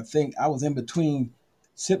I think I was in between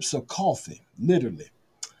sips of coffee, literally.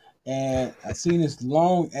 And I seen this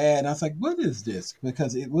long ad, and I was like, what is this?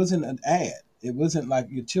 Because it wasn't an ad. It wasn't like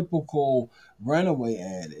your typical runaway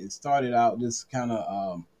ad. It started out this kind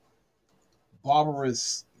of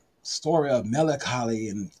barbarous story of melancholy,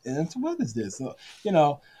 and what is this? So,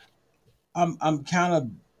 I'm kind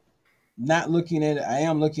of not looking at it. I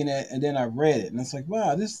am looking at it, and then I read it, and it's like,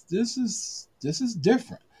 wow, this is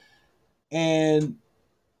different. And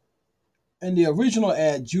in the original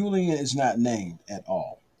ad, Julian is not named at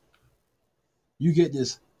all. You get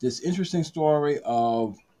this interesting story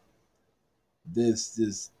of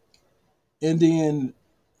this Indian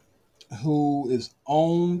who is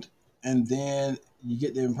owned, and then you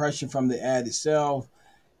get the impression from the ad itself,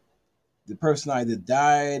 the person either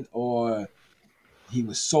died or he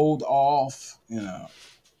was sold off,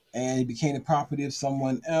 and he became the property of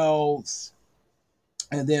someone else.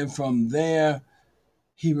 And then from there,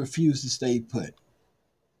 he refused to stay put,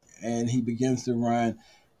 and he begins to run.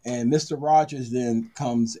 And Mr. Rogers then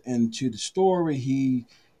comes into the story. He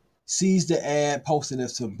sees the ad posted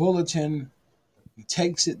as some bulletin. He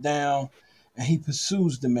takes it down, and he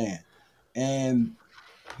pursues the man. And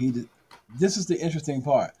this is the interesting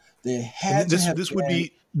part. They had this would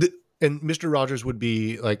be, and Mr. Rogers would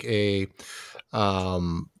be like a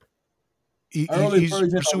he's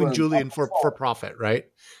pursuing Julian for profit, right?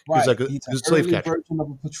 Right. He's a slave catcher, version of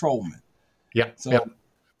a patrolman. Yeah.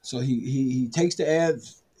 So he takes the ad.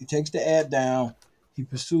 He takes the ad down. He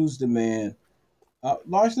pursues the man,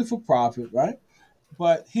 largely for profit, right?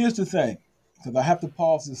 But here's the thing, because I have to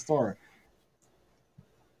pause this story.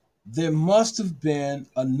 There must have been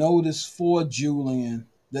a notice for Julian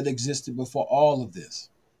that existed before all of this.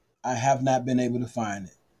 I have not been able to find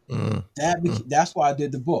it. That's why I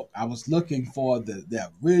did the book. I was looking for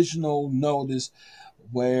the original notice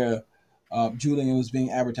where Julian was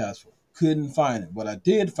being advertised for. Couldn't find it. What I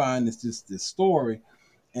did find is this story,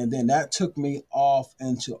 and then that took me off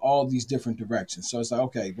into all these different directions. So it's like,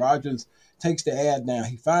 okay, Rogers takes the ad down.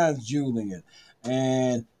 He finds Julian,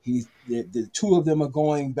 and the two of them are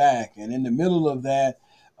going back, and in the middle of that,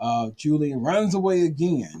 Julian runs away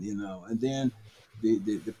again, and then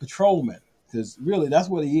the patrolman, because really that's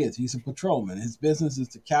what he is. He's a patrolman. His business is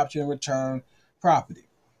to capture and return property.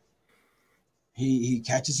 He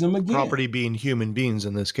catches him again. Property being human beings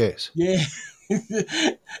in this case. Yeah.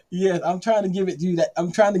 Yes, I'm trying to give it to you that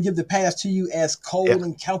I'm trying to give the past to you as cold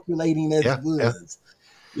and calculating as it was.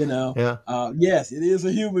 Yes, it is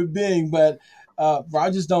a human being, but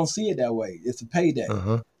Rogers don't see it that way. It's a payday.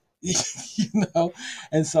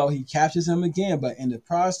 And so he captures him again, but in the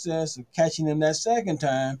process of catching him that second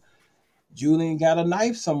time, Julian got a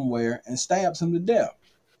knife somewhere and stabs him to death.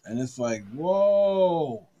 And it's like,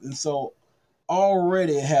 whoa. And so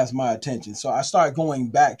already it has my attention. So I start going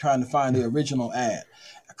back trying to find the original ad.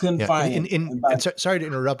 I couldn't find it. Sorry to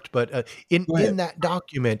interrupt, but in that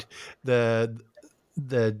document, the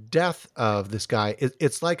death of this guy,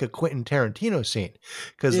 it's like a Quentin Tarantino scene,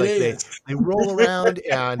 because like they roll around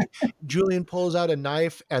and Julian pulls out a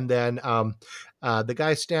knife, and then the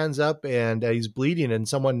guy stands up and he's bleeding, and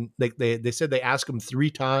someone they said they ask him 3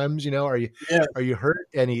 times, are you hurt?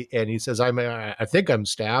 And he says, I think I'm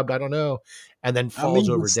stabbed, I don't know, and then falls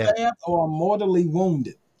over dead. Stabbed or mortally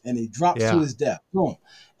wounded, and he drops to his death. Boom.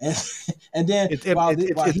 And then it's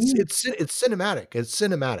cinematic. It's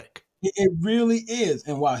cinematic. It really is.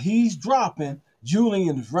 And while he's dropping,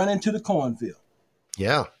 Julian is running to the cornfield.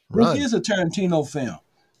 Yeah, run. This is a Tarantino film.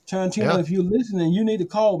 Tarantino, if you're listening, you need to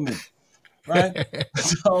call me. Right?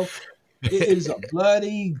 So it is a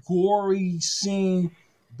bloody, gory scene,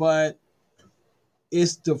 but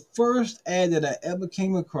it's the first ad that I ever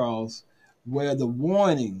came across where the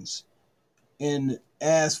warnings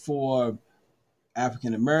as for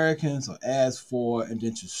African Americans, or as for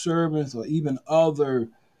indentured servants, or even other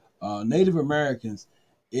Native Americans,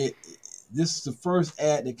 this is the first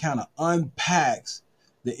ad that kind of unpacks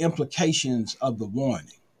the implications of the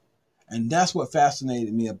warning. And that's what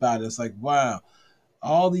fascinated me about it. It's like, wow,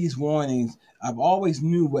 all these warnings, I've always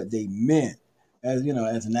knew what they meant as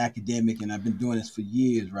an academic, and I've been doing this for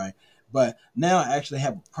years, right? But now I actually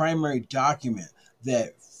have a primary document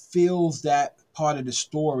that fills that part of the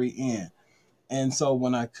story in. And so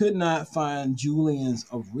when I could not find Julian's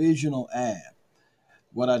original ad,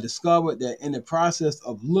 what I discovered that in the process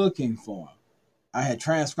of looking for him, I had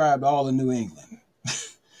transcribed all of New England.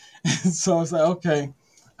 So it's like, okay,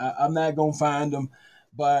 I'm not going to find them.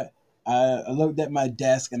 But I looked at my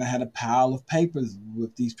desk and I had a pile of papers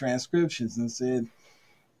with these transcriptions and said,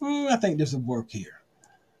 I think this would work here,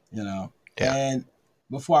 And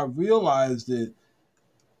before I realized it,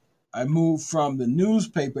 I moved from the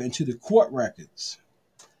newspaper into the court records.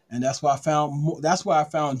 And that's why I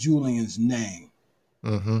found Julian's name.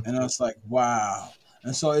 And I was like, wow.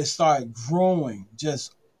 And so it started growing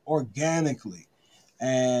just organically.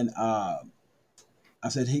 And I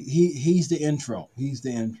said, he's the intro. He's the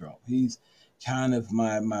intro. He's kind of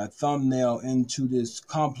my thumbnail into this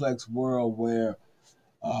complex world where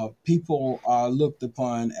people are looked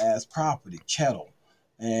upon as property, chattel,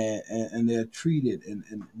 and they're treated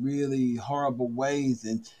in really horrible ways.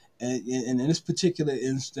 And in this particular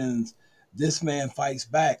instance, this man fights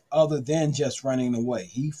back other than just running away.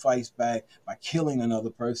 He fights back by killing another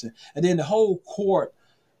person. And then the whole court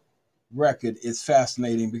record is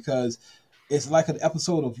fascinating because it's like an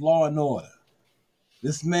episode of Law and Order.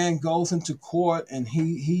 This man goes into court and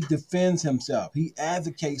he defends himself. He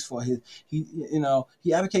advocates for he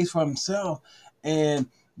advocates for himself. And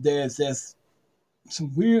there's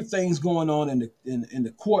some weird things going on in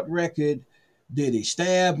the court record. Did he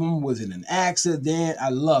stab him? Was it an accident? I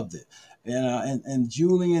loved it. And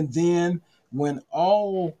Julian then, when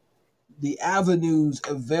all the avenues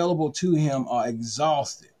available to him are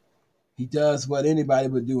exhausted, he does what anybody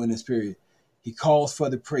would do in this period. He calls for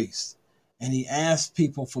the priest and he asks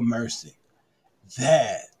people for mercy.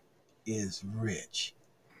 That is rich.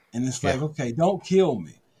 And it's like, okay, don't kill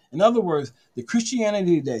me. In other words, the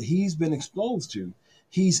Christianity that he's been exposed to,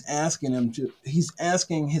 he's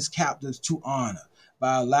asking his captives to honor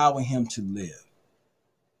by allowing him to live.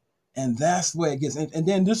 And that's where it gets. And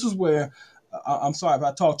then this is where, I'm sorry if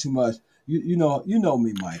I talk too much. you know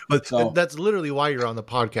me, Mike. But So that's literally why you're on the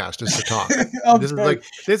podcast, is to talk. okay.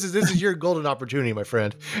 This is your golden opportunity, my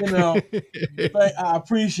friend. But I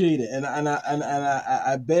appreciate it, and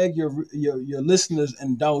I beg your listeners'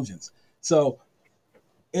 indulgence. So,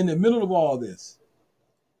 in the middle of all this,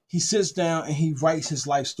 he sits down and he writes his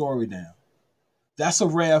life story down. That's a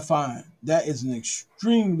rare find. That is an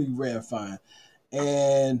extremely rare find,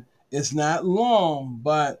 and it's not long,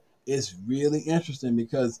 but it's really interesting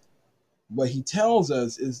because what he tells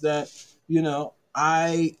us is that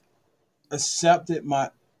I accepted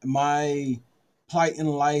my plight in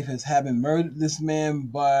life as having murdered this man,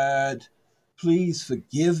 but please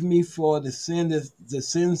forgive me for the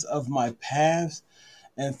sins of my past,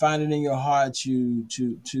 and find it in your heart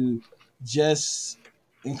to just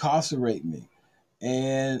incarcerate me.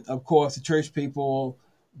 And of course, the church people,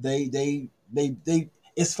 they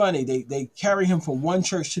it's funny, they carry him from one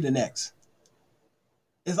church to the next.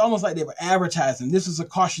 It's almost like they were advertising. This is a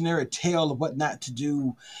cautionary tale of what not to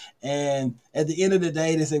do. And at the end of the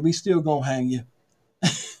day, they say, we still gonna hang you.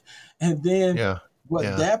 And then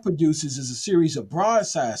that produces is a series of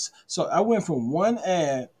broadsides. So I went from one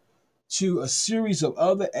ad to a series of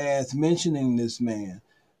other ads mentioning this man.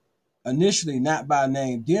 Initially, not by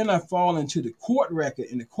name. Then I fall into the court record,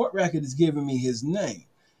 and the court record is giving me his name.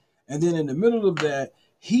 And then in the middle of that,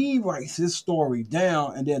 he writes his story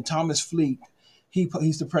down, and then Thomas Fleet,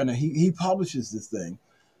 he's the printer, he publishes this thing.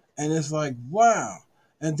 And it's like, wow.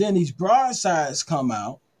 And then these broadsides come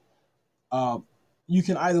out. You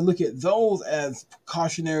can either look at those as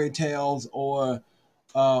cautionary tales or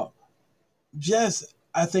just,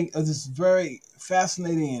 I think, this very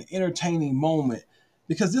fascinating and entertaining moment,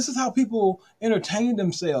 because this is how people entertain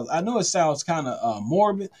themselves. I know it sounds kind of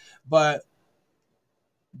morbid, but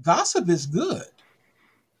gossip is good.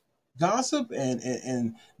 Gossip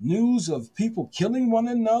and news of people killing one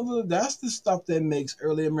another, that's the stuff that makes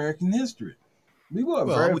early American history. We were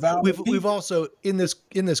very violent. We've also in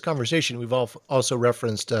this conversation we've also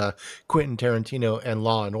referenced Quentin Tarantino and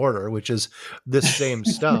Law and Order, which is this same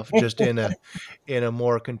stuff, just in a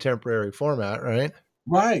more contemporary format, right?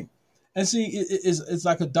 Right. And see, it's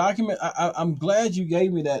like a document. I'm glad you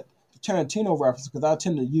gave me that Tarantino reference, because I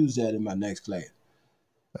tend to use that in my next class.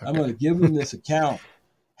 Okay. I'm going to give them this account,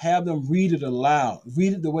 have them read it aloud,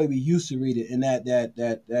 read it the way we used to read it in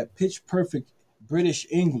that pitch perfect British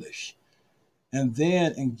English, and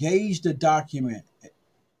then engage the document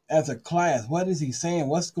as a class. What is he saying?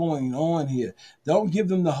 What's going on here? Don't give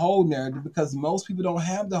them the whole narrative, because most people don't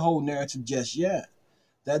have the whole narrative just yet.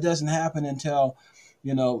 That doesn't happen until,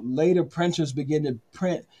 later printers begin to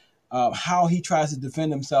print how he tries to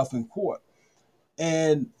defend himself in court.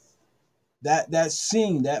 And that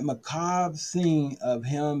scene, that macabre scene of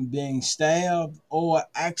him being stabbed or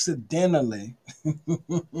accidentally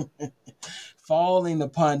falling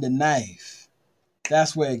upon the knife,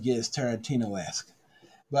 that's where it gets Tarantino-esque.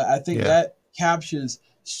 But I think that captures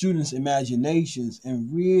students' imaginations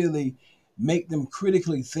and really make them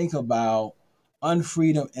critically think about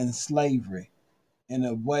unfreedom and slavery in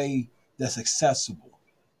a way that's accessible.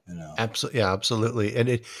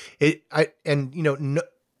 Absolutely. And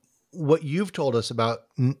what you've told us about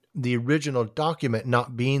the original document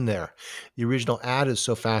not being there, the original ad is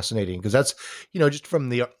so fascinating, because that's, just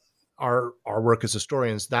from our work as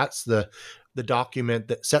historians, that's the document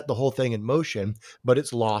that set the whole thing in motion, but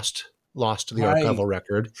it's lost to the archival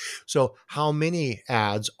record. So how many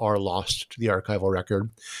ads are lost to the archival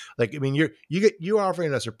record? Like, I mean, you're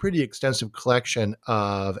offering us a pretty extensive collection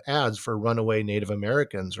of ads for runaway Native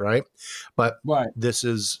Americans, right? But this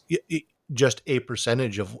is just a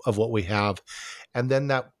percentage of what we have. And then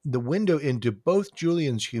that the window into both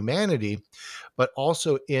Julian's humanity, but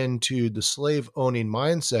also into the slave owning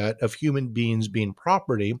mindset of human beings being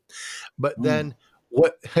property. But then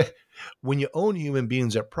when you own human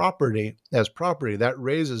beings as property, that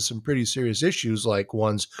raises some pretty serious issues, like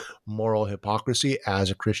one's moral hypocrisy as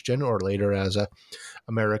a Christian or later as a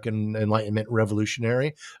American Enlightenment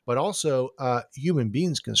revolutionary. But also human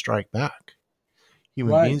beings can strike back.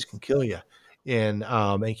 Human beings can kill you. And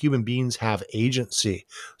human beings have agency.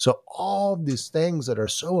 So all these things that are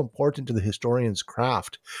so important to the historian's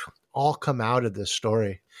craft all come out of this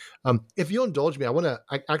story. If you'll indulge me,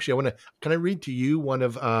 can I read to you one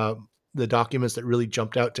of the documents that really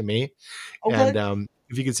jumped out to me? Okay. And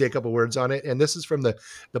if you could say a couple words on it. And this is from the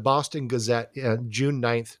Boston Gazette, June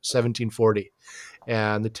 9th, 1740.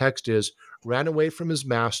 And the text is, ran away from his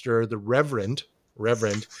master, the Reverend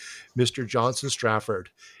Mr. Johnson Strafford,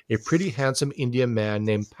 a pretty handsome Indian man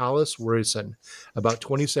named Pallas Worrison, about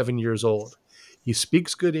 27 years old. He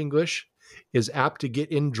speaks good English, is apt to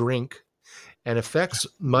get in drink, and affects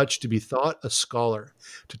much to be thought a scholar,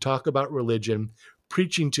 to talk about religion,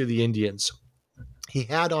 preaching to the Indians. He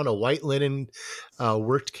had on a white linen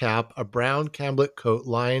worked cap, a brown camlet coat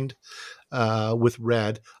lined with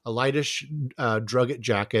red, a lightish drugget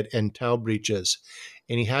jacket, and tail breeches.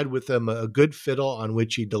 And he had with him a good fiddle on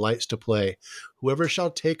which he delights to play. Whoever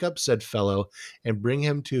shall take up said fellow and bring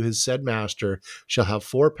him to his said master shall have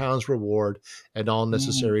 £4 reward and all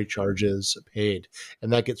necessary charges paid.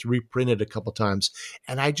 And that gets reprinted a couple times.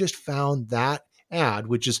 And I just found that ad,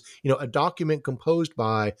 which is, a document composed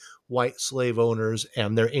by white slave owners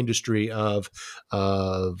and their industry of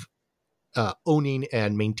owning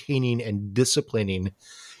and maintaining and disciplining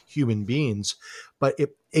human beings, but it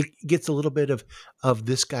gets a little bit of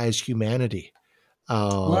this guy's humanity.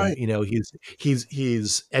 Right.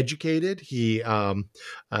 He's educated. He likes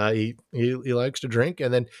to drink,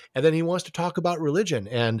 and then he wants to talk about religion.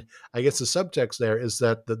 And I guess the subtext there is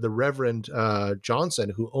that the Reverend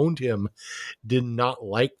Johnson, who owned him, did not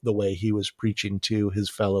like the way he was preaching to his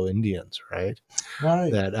fellow Indians. Right.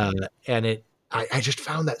 Right. I just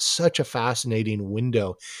found that such a fascinating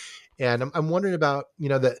window. And I'm wondering about,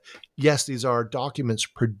 that, yes, these are documents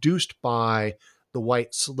produced by the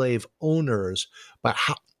white slave owners, but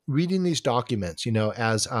reading these documents,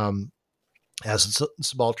 as the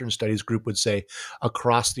Subaltern Studies group would say,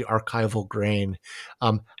 across the archival grain,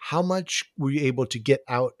 how much were you able to get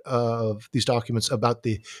out of these documents about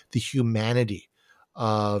the humanity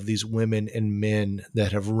of these women and men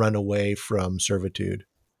that have run away from servitude?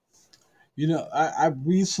 I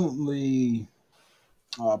recently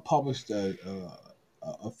published a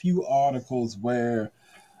few articles where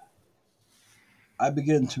I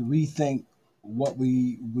began to rethink what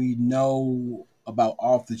we know about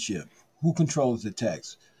authorship, who controls the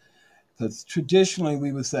text. Because traditionally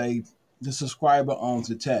we would say the subscriber owns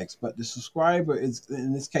the text, but the subscriber is,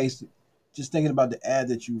 in this case, just thinking about the ad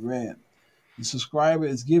that you read, the subscriber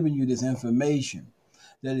is giving you this information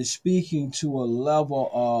that is speaking to a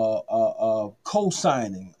level of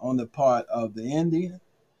co-signing on the part of the Indian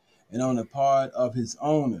and on the part of his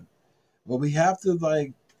owner. But we have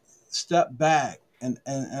to step back and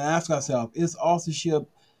ask ourselves, is authorship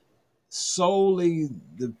solely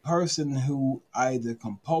the person who either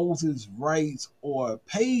composes, writes, or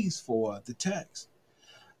pays for the text?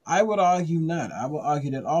 I would argue not. I would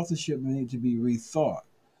argue that authorship needs to be rethought.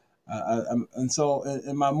 And so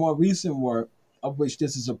in my more recent work, of which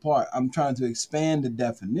this is a part, I'm trying to expand the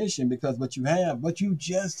definition, because what you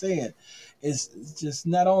just said is just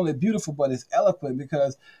not only beautiful, but it's eloquent,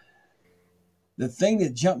 because the thing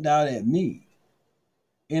that jumped out at me,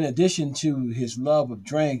 in addition to his love of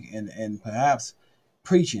drink and perhaps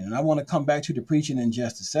preaching, and I want to come back to the preaching in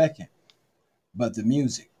just a second, but the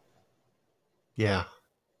music. Yeah.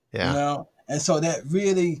 Yeah. And so that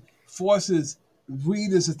really forces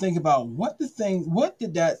readers to think about what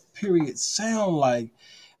did that period sound like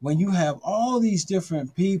when you have all these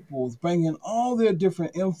different peoples bringing all their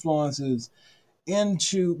different influences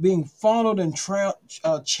into being funneled and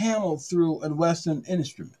channeled through a Western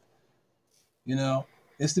instrument.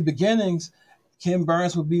 It's the beginnings. Ken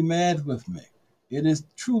Burns would be mad with me. It is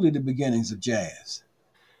truly the beginnings of jazz.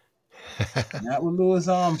 Not with Louis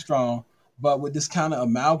Armstrong, but with this kind of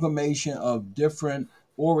amalgamation of different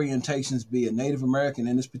orientations, be it Native American,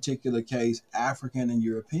 in this particular case, African and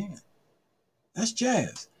European. That's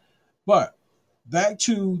jazz. But back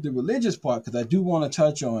to the religious part, because I do want to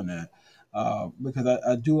touch on that, because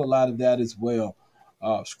I do a lot of that as well.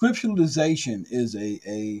 Scripturalization is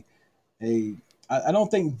I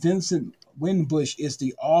don't think Vincent Winbush is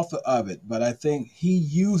the author of it, but I think he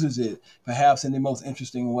uses it perhaps in the most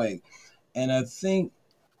interesting way. And I think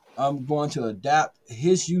I'm going to adapt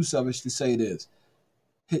his use of it to say this.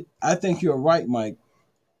 I think you're right, Mike.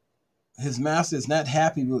 His master is not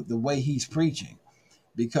happy with the way he's preaching,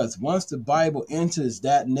 because once the Bible enters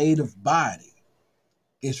that native body,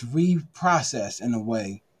 it's reprocessed in a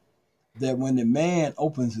way that when the man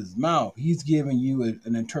opens his mouth, he's giving you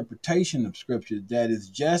an interpretation of Scripture that is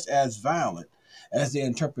just as valid as the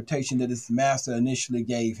interpretation that his master initially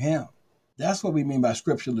gave him. That's what we mean by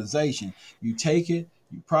scripturalization. You take it,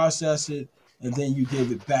 you process it, and then you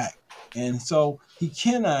give it back. And so he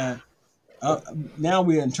cannot, now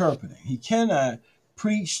we're interpreting, he cannot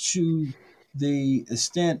preach to the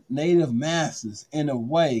extent native masses in a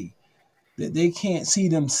way that they can't see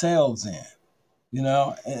themselves in,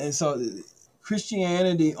 And so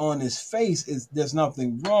Christianity on its face, there's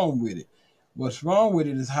nothing wrong with it. What's wrong with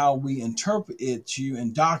it is how we interpret it to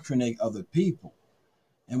indoctrinate other people.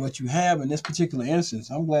 And what you have in this particular instance,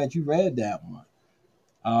 I'm glad you read that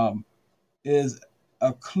one, is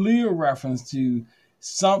a clear reference to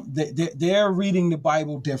they're reading the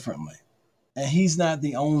Bible differently. And he's not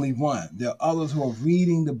the only one. There are others who are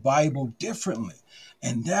reading the Bible differently.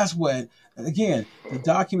 And that's what, again, the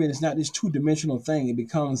document is not this two-dimensional thing. It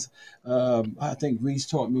becomes, I think Reese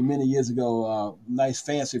taught me many years ago, nice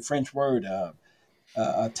fancy French word, a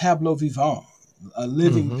tableau vivant, a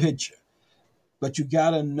living picture. But you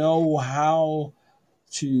got to know how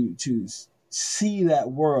to see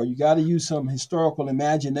that world. You got to use some historical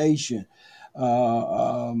imagination.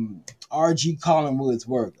 R.G. Collingwood's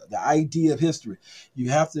work, The Idea of History. You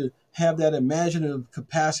have to have that imaginative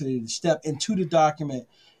capacity to step into the document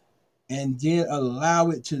and then allow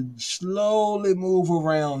it to slowly move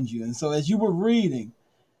around you. And so as you were reading,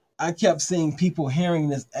 I kept seeing people hearing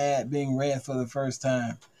this ad being read for the first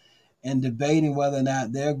time and debating whether or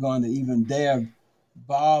not they're going to even dare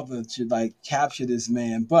bother to like capture this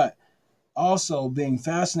man, but also being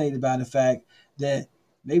fascinated by the fact that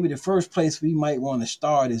maybe the first place we might want to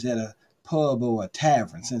start is at a pub or a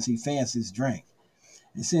tavern, since he fancies drink.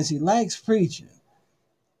 And since he likes preaching,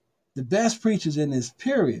 the best preachers in this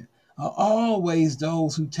period are always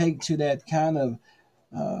those who take to that kind of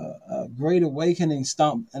Great Awakening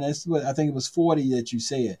stump. And that's what I think it was 40 that you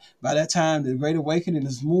said. By that time, the Great Awakening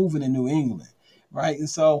is moving in New England, right? And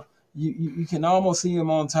so you can almost see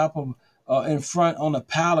him on top of, in front on a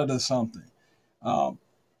pallet or something,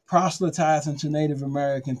 proselytizing to Native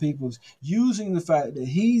American peoples, using the fact that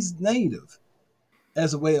he's Native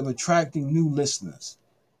as a way of attracting new listeners.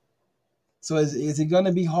 So is it going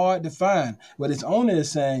to be hard to find? But his owner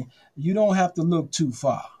is saying, you don't have to look too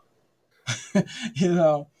far,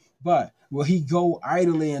 but will he go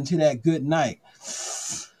idly into that good night?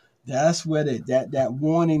 That's where that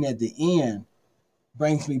warning at the end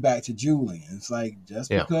brings me back to Julian. It's like, just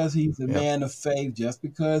because he's a man of faith, just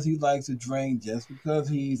because he likes to drink, just because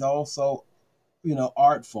he's also,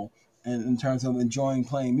 artful and in terms of enjoying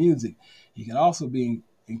playing music, he can also be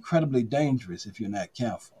incredibly dangerous if you're not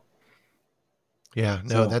careful. Yeah,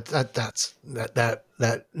 no,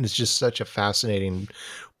 that is just such a fascinating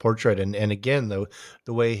portrait, and again,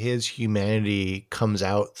 the way his humanity comes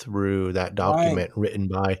out through that document written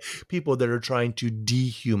by people that are trying to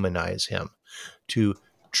dehumanize him, to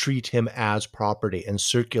treat him as property and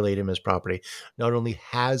circulate him as property. Not only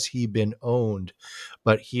has he been owned,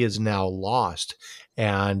 but he is now lost,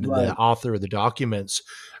 and the author of the documents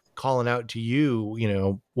calling out to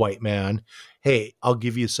you, white man, hey, I'll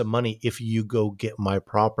give you some money if you go get my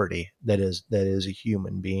property that is a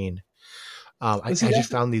human being. I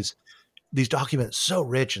just found these documents so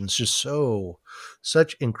rich and just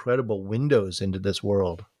such incredible windows into this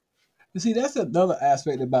world. You see, that's another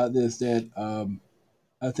aspect about this that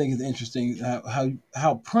I think is interesting.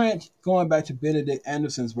 How print, going back to Benedict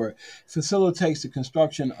Anderson's work, facilitates the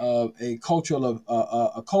construction of a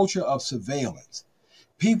culture of surveillance.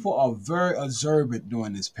 People are very observant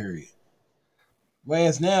during this period.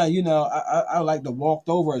 Whereas now, I like to walked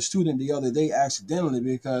over a student the other day accidentally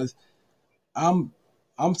because I'm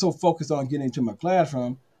so focused on getting to my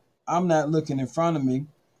classroom, I'm not looking in front of me.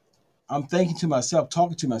 I'm thinking to myself,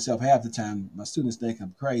 talking to myself half the time. My students think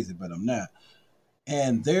I'm crazy, but I'm not.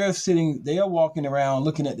 And they're walking around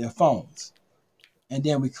looking at their phones. And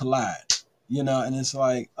then we collide, and it's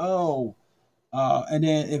like, and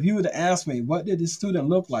then if you were to ask me, what did this student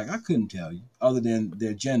look like? I couldn't tell you other than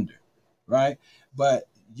their gender, right? But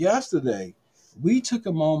yesterday, we took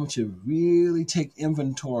a moment to really take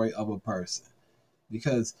inventory of a person,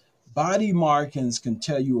 because body markings can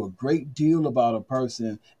tell you a great deal about a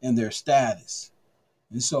person and their status.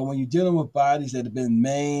 And so when you're dealing with bodies that have been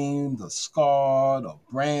maimed or scarred or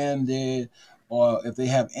branded, or if they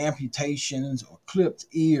have amputations or clipped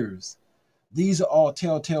ears, these are all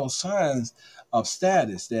telltale signs of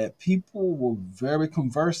status that people were very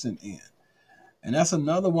conversant in. And that's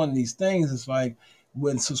another one of these things. It's like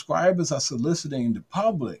when subscribers are soliciting the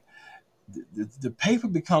public, the paper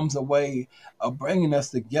becomes a way of bringing us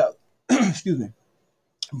together.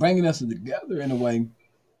 Bringing us together in a way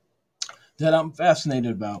that I'm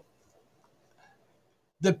fascinated about.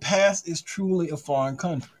 The past is truly a foreign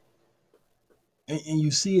country. And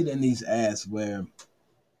you see it in these ads where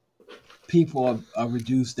people are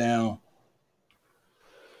reduced down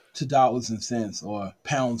to dollars and cents or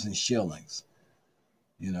pounds and shillings,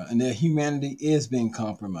 and their humanity is being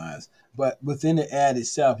compromised. But within the ad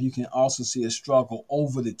itself, you can also see a struggle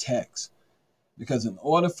over the text. Because in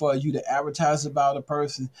order for you to advertise about a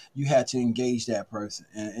person, you had to engage that person.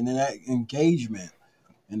 And in that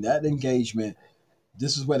engagement,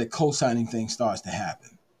 this is where the co-signing thing starts to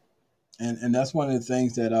happen. And that's one of the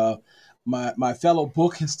things that my fellow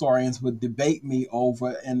book historians would debate me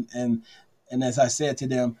over. And as I said to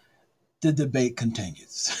them, the debate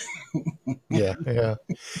continues. Yeah.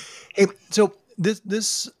 Hey, so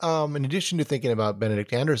this in addition to thinking about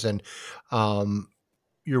Benedict Anderson,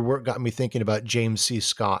 your work got me thinking about James C.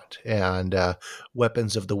 Scott and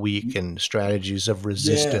weapons of the weak and strategies of Yes.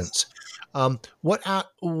 resistance.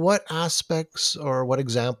 What aspects or what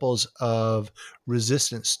examples of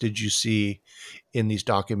resistance did you see in these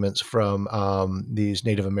documents from these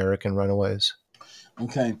Native American runaways?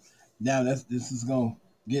 Okay. Now this is going to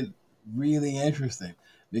get really interesting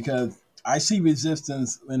because I see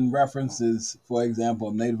resistance in references, for example,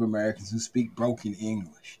 of Native Americans who speak broken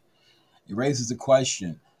English. It raises the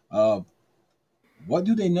question of what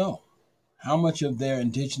do they know? How much of their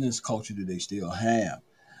indigenous culture do they still have?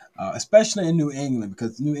 Especially in New England,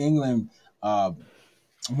 because New England uh,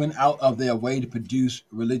 went out of their way to produce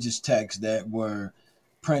religious texts that were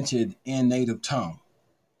printed in native tongue.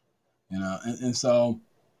 And so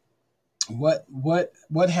what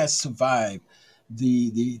has survived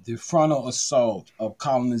the frontal assault of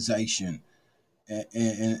colonization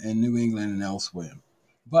in New England and elsewhere?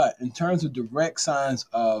 But in terms of direct signs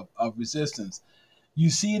of resistance,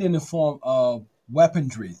 you see it in the form of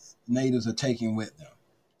weaponry natives are taking with them.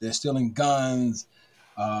 They're stealing guns,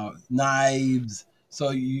 knives. So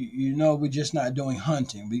we're just not doing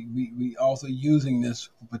hunting. We also using this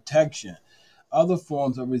for protection. Other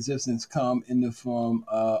forms of resistance come in the form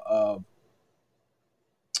of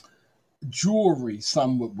jewelry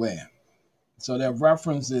some would wear. So there are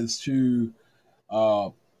references to uh,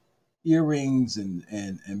 earrings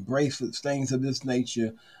and bracelets, things of this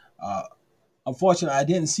nature. Uh, Unfortunately, I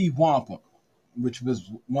didn't see wampum, which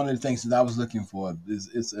was one of the things that I was looking for.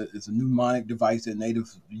 It's a mnemonic device that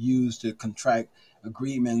natives use to contract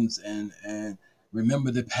agreements and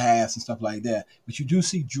remember the past and stuff like that. But you do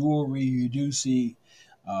see jewelry, you do see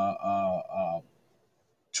uh, uh, uh,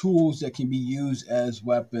 tools that can be used as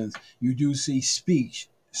weapons. You do see speech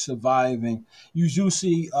surviving. You do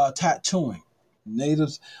see tattooing.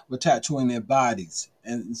 Natives were tattooing their bodies,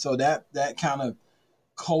 and so that kind of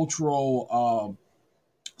cultural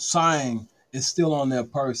sign is still on their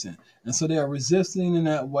person, and so they are resisting in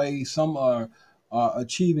that way. Some are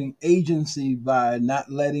achieving agency by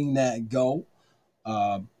not letting that go.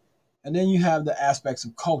 Uh, and then you have the aspects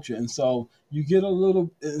of culture, and so you get a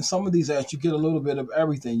little in some of these acts. You get a little bit of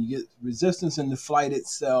everything. You get resistance in the flight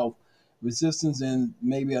itself, resistance in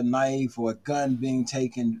maybe a knife or a gun being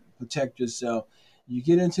taken to protect yourself. You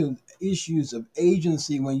get into issues of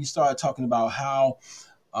agency when you start talking about how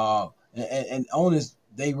and owners,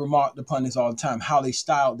 they remarked upon this all the time, how they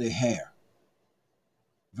styled their hair.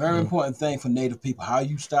 Very important thing for Native people, how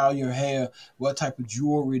you style your hair, what type of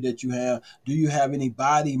jewelry that you have. Do you have any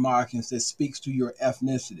body markings that speaks to your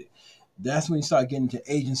ethnicity? That's when you start getting to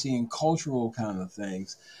agency and cultural kind of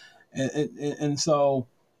things. And so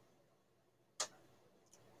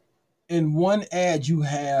in one ad you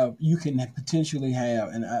can potentially have,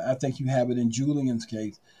 and I think you have it in Julian's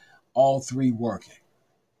case, all three working.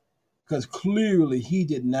 Because clearly he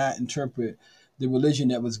did not interpret the religion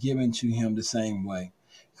that was given to him the same way.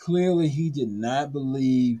 Clearly he did not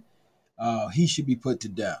believe he should be put to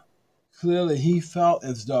death. Clearly he felt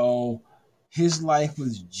as though his life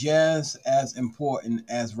was just as important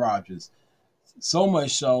as Rogers. So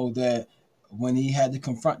much so that when he had to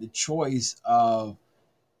confront the choice of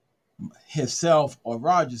himself or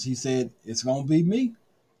Rogers, he said, it's going to be me.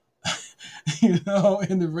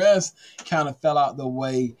 And the rest kind of fell out the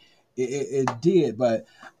way it did.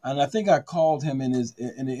 And I think I called him in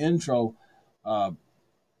the intro.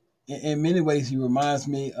 In many ways, he reminds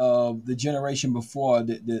me of the generation before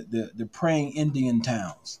the praying Indian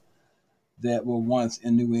towns that were once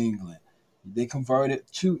in New England. They converted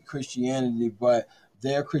to Christianity, but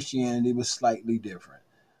their Christianity was slightly different.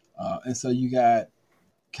 And so you got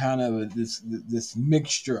kind of this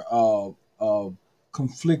mixture of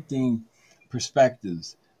conflicting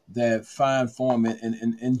perspectives that find form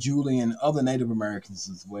in Julie and other Native Americans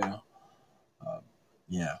as well.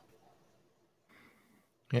 Yeah.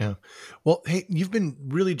 Yeah. Well, hey, you've been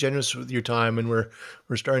really generous with your time, and we're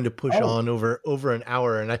starting to push on over an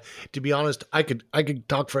hour. And to be honest, I could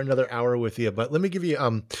talk for another hour with you, but let me give you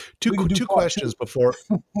two questions before.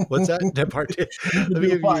 What's that? Part two. Let me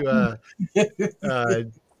give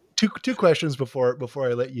you two questions before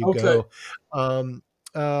I let you go.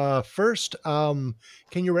 First, can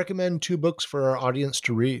you recommend 2 books for our audience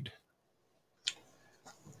to read?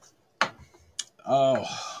 Oh,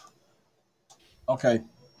 okay.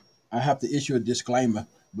 I have to issue a disclaimer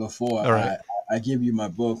before I give you my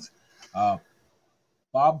books.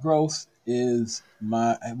 Bob Gross was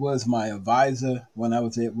my advisor when I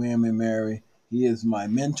was at William & Mary. He is my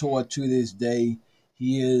mentor to this day.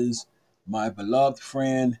 He is my beloved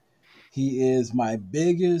friend. He is my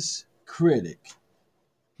biggest critic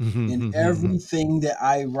in everything that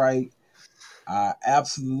I write. I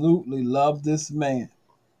absolutely love this man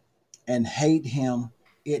and hate him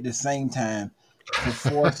at the same time for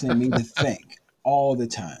forcing me to think all the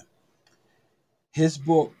time. His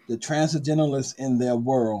book, The Transcendentalists in Their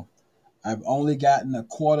World, I've only gotten a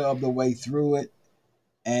quarter of the way through it,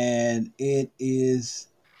 and it is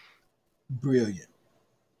brilliant.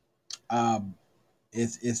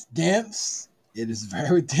 It's dense. It is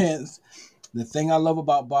very dense. The thing I love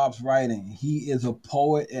about Bob's writing, he is a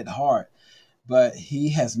poet at heart, but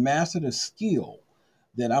he has mastered a skill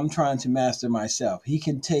that I'm trying to master myself. He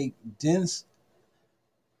can take dense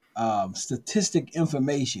statistic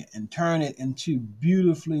information and turn it into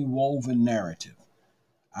beautifully woven narrative.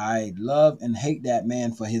 I love and hate that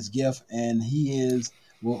man for his gift, and he is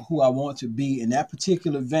who I want to be in that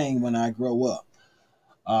particular vein when I grow up.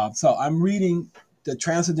 So I'm reading The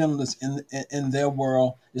Transcendentalists in Their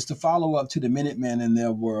World. It's the follow-up to The Minutemen in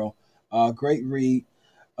Their World. Great read.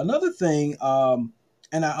 Another thing,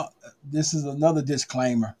 this is another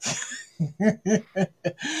disclaimer.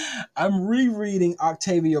 I'm rereading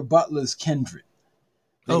Octavia Butler's Kindred.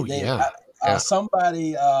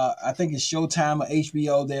 Somebody, I think it's Showtime or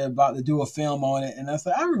HBO, they're about to do a film on it. And I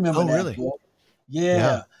said, I remember that book.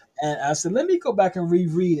 Yeah. And I said, let me go back and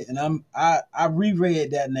reread it. And I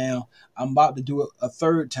reread that now. I'm about to do it a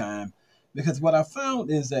third time. Because what I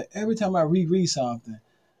found is that every time I reread something,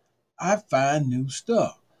 I find new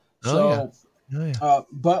stuff.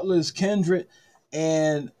 Butler's Kindred,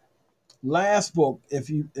 and last book, if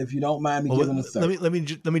you don't mind me giving a third. Let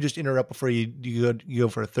me just interrupt before you go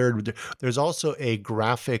for a third. There's also a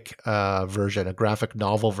graphic version, a graphic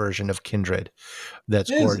novel version of Kindred that's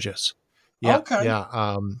gorgeous. Yeah, okay. Yeah.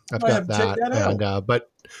 I've got that.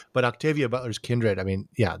 But Octavia Butler's Kindred, I mean,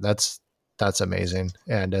 yeah, that's amazing.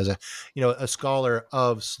 And as a scholar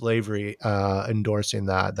of slavery, endorsing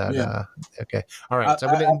that. Okay, all right. So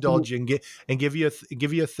I'm going to indulge you and give you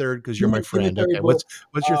a third because you're my friend. Okay, what's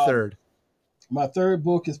your third? My third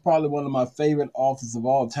book is probably one of my favorite authors of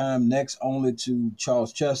all time, next only to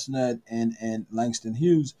Charles Chesnutt and Langston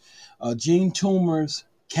Hughes. Gene Toomer's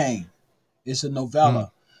Cain. It's a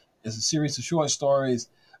novella. It's a series of short stories.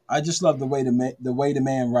 I just love the way the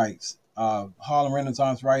man writes. Harlem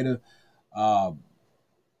Renaissance writer. I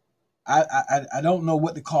don't know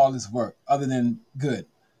what to call this work other than good.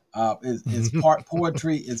 It's part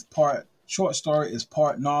poetry, it's part short story, it's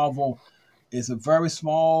part novel. It's a very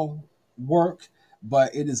small work,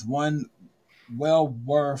 but it is one well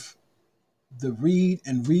worth the read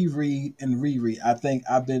and reread and reread. I think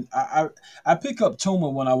I pick up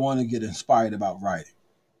Toomer when I want to get inspired about writing.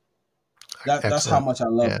 That's how much I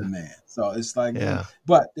love the man. So it's like,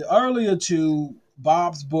 but the earlier two,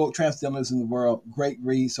 Bob's book, Transcendentalists in the World, great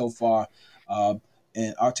read so far.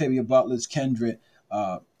 And Octavia Butler's Kindred.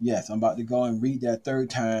 Yes, I'm about to go and read that third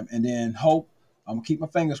time, and then hope, I'm going to keep my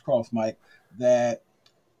fingers crossed, Mike, that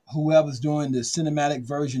whoever's doing the cinematic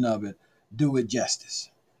version of it do it justice.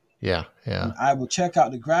 Yeah. And I will check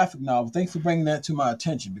out the graphic novel. Thanks for bringing that to my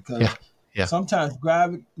attention, because sometimes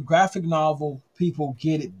graphic novel people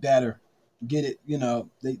get it better. Get it,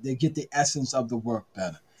 they get the essence of the work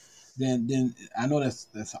better. Then I know that's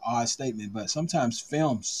an odd statement, but sometimes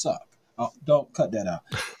films suck. Oh, don't cut that out.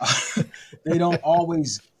 They don't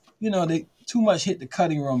always, they too much hit the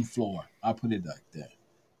cutting room floor. I'll put it like that.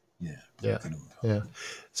 Yeah.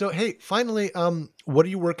 So, hey, finally, what are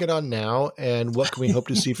you working on now, and what can we hope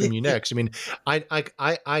to see from you next? I mean,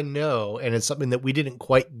 I know, and it's something that we didn't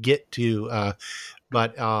quite get to,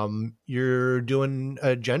 but you're doing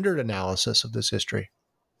a gendered analysis of this history.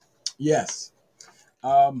 Yes.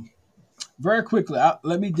 Very quickly,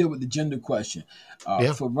 let me deal with the gender question.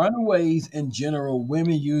 For runaways in general,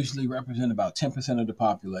 women usually represent about 10% of the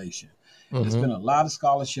population. There's been a lot of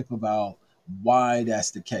scholarship about why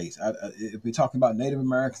that's the case. If we're talking about Native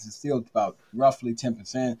Americans, it's still about roughly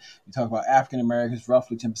 10%. We talk about African Americans,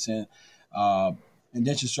 roughly 10%.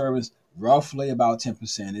 Indentured servants, roughly about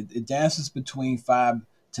 10%. It dances between 5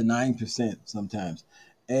 to 9% sometimes.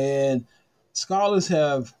 And scholars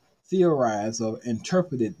have theorized or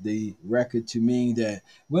interpreted the record to mean that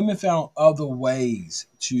women found other ways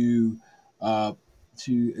to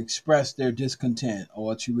express their discontent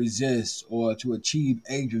or to resist or to achieve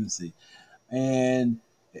agency. And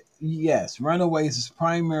yes, runaways is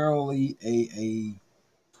primarily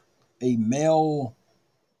a male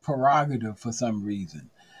prerogative for some reason.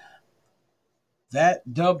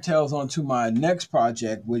 That dovetails onto my next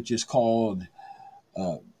project, which is called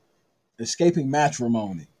Escaping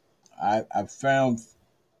Matrimony. I've found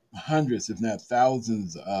hundreds, if not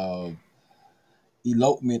thousands, of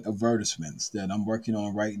elopement advertisements that I'm working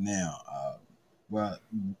on right now, where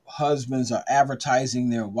husbands are advertising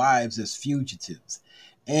their wives as fugitives.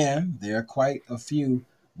 And there are quite a few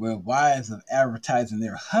where wives are advertising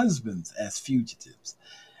their husbands as fugitives.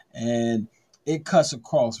 And it cuts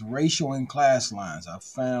across racial and class lines. I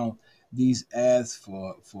found these ads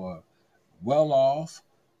for well-off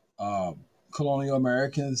colonial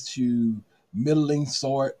Americans to middling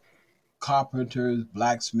sort carpenters,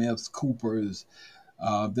 blacksmiths, coopers.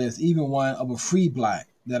 There's even one of a free black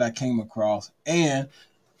that I came across. And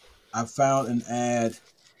I found an ad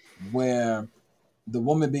where the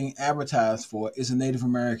woman being advertised for is a Native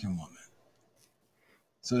American woman.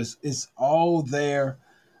 So it's all there.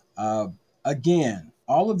 Again,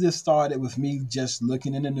 all of this started with me just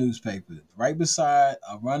looking in the newspaper. Right beside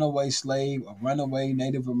a runaway slave, a runaway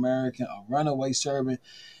Native American, a runaway servant,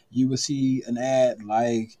 you will see an ad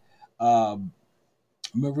like,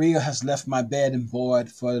 Maria has left my bed and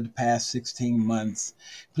board for the past 16 months.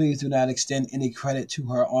 Please do not extend any credit to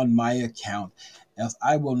her on my account, else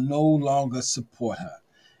I will no longer support her.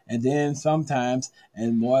 And then sometimes,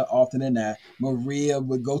 and more often than not, Maria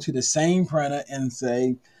would go to the same printer and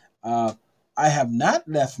say, I have not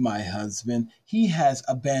left my husband. He has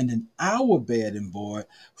abandoned our bed and board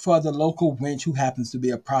for the local wench who happens to be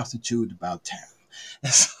a prostitute about town.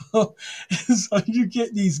 And so you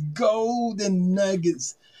get these golden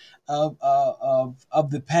nuggets of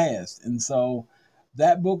the past. And so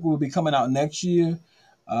that book will be coming out next year.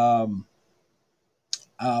 Full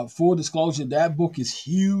disclosure, that book is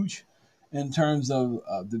huge in terms of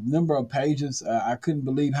the number of pages. I couldn't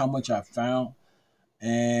believe how much I found.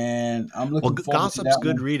 And I'm looking forward Gossip's to that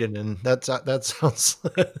good one. reading, and that sounds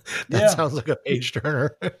sounds like a page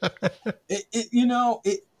turner.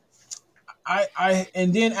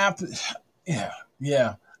 And then after,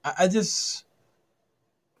 I just,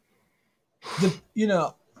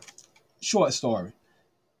 short story.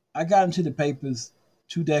 I got into the papers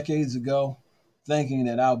 2 decades ago, thinking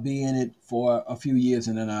that I'll be in it for a few years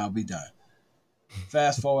and then I'll be done.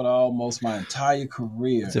 Fast forward almost my entire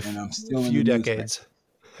career, and I'm still in the decades.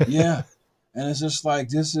 Yeah. And it's just like,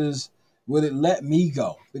 would it let me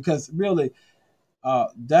go? Because really,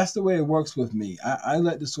 that's the way it works with me. I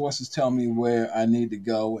let the sources tell me where I need to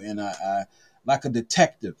go, and I like a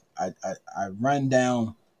detective, I run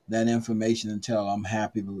down that information until I'm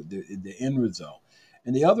happy with the end result.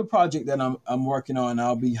 And the other project that I'm working on,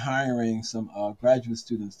 I'll be hiring some graduate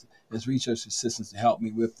students as research assistants to help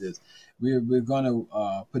me with this. We're going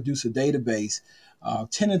to produce a database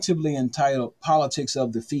tentatively entitled Politics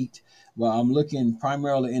of the Feet, where I'm looking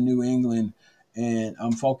primarily in New England, and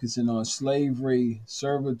I'm focusing on slavery,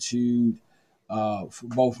 servitude, for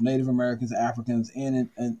both Native Americans, Africans, and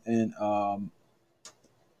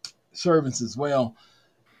servants as well.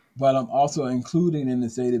 But I'm also including in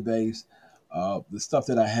this database the stuff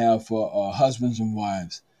that I have for husbands and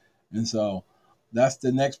wives. And so that's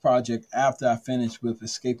the next project after I finish with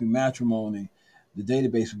Escaping Matrimony. The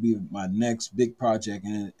database will be my next big project.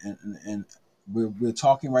 And we're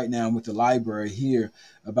talking right now with the library here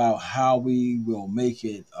about how we will make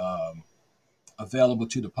it available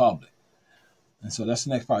to the public. And so that's the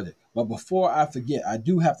next project. But before I forget, I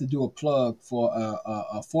do have to do a plug for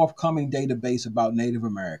a forthcoming database about Native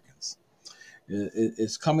Americans.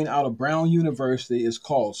 It's coming out of Brown University. It's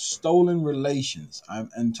called Stolen Relations. I'm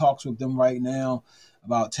in talks with them right now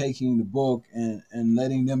about taking the book and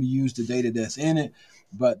letting them use the data that's in it.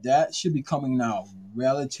 But that should be coming out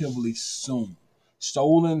relatively soon.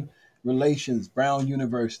 Stolen Relations, Brown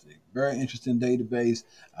University. Very interesting database.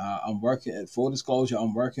 I'm working, at full disclosure,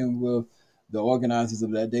 I'm working with the organizers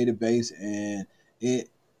of that database, and it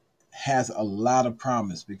has a lot of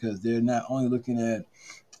promise because they're not only looking at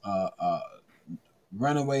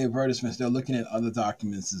runaway advertisements, they're looking at other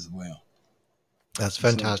documents as well. That's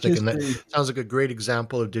fantastic. And that sounds like a great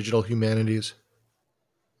example of digital humanities.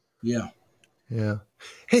 Yeah. Yeah.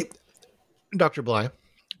 Hey, Dr. Bly,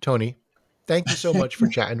 Tony, thank you so much for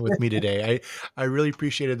chatting with me today. I really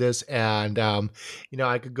appreciated this. And,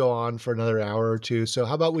 I could go on for another hour or two. So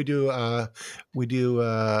how about we do a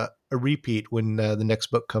repeat when the next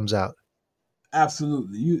book comes out?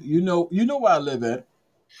 Absolutely. You know where I live at.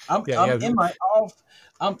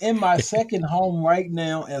 I'm in my second home right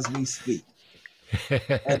now as we speak.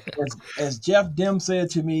 As Jeff Dim said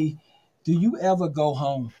to me, do you ever go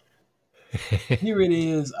home? Here it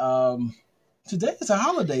is. Today is a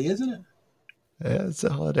holiday, isn't it? Yeah, it's a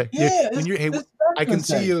holiday. Yeah, I can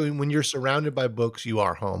see you when you're surrounded by books. You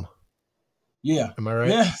are home. Yeah. Am I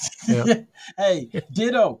right? Yeah. Hey,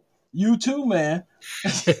 ditto. You too, man.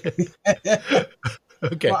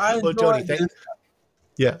 Okay. Well, Tony,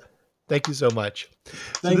 Thank you so much.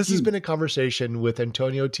 Thank This you. has been a conversation with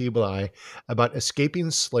Antonio T. Bly about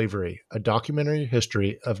Escaping Slavery, a documentary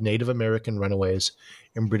history of Native American runaways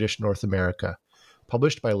in British North America,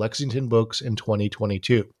 published by Lexington Books in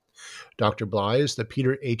 2022. Dr. Bly is the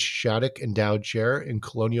Peter H. Shattuck Endowed Chair in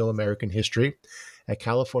Colonial American History at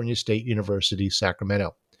California State University,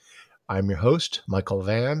 Sacramento. I'm your host, Michael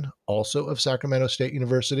Vann, also of Sacramento State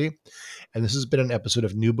University, and this has been an episode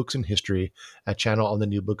of New Books in History, a channel on the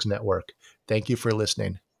New Books Network. Thank you for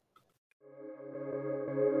listening.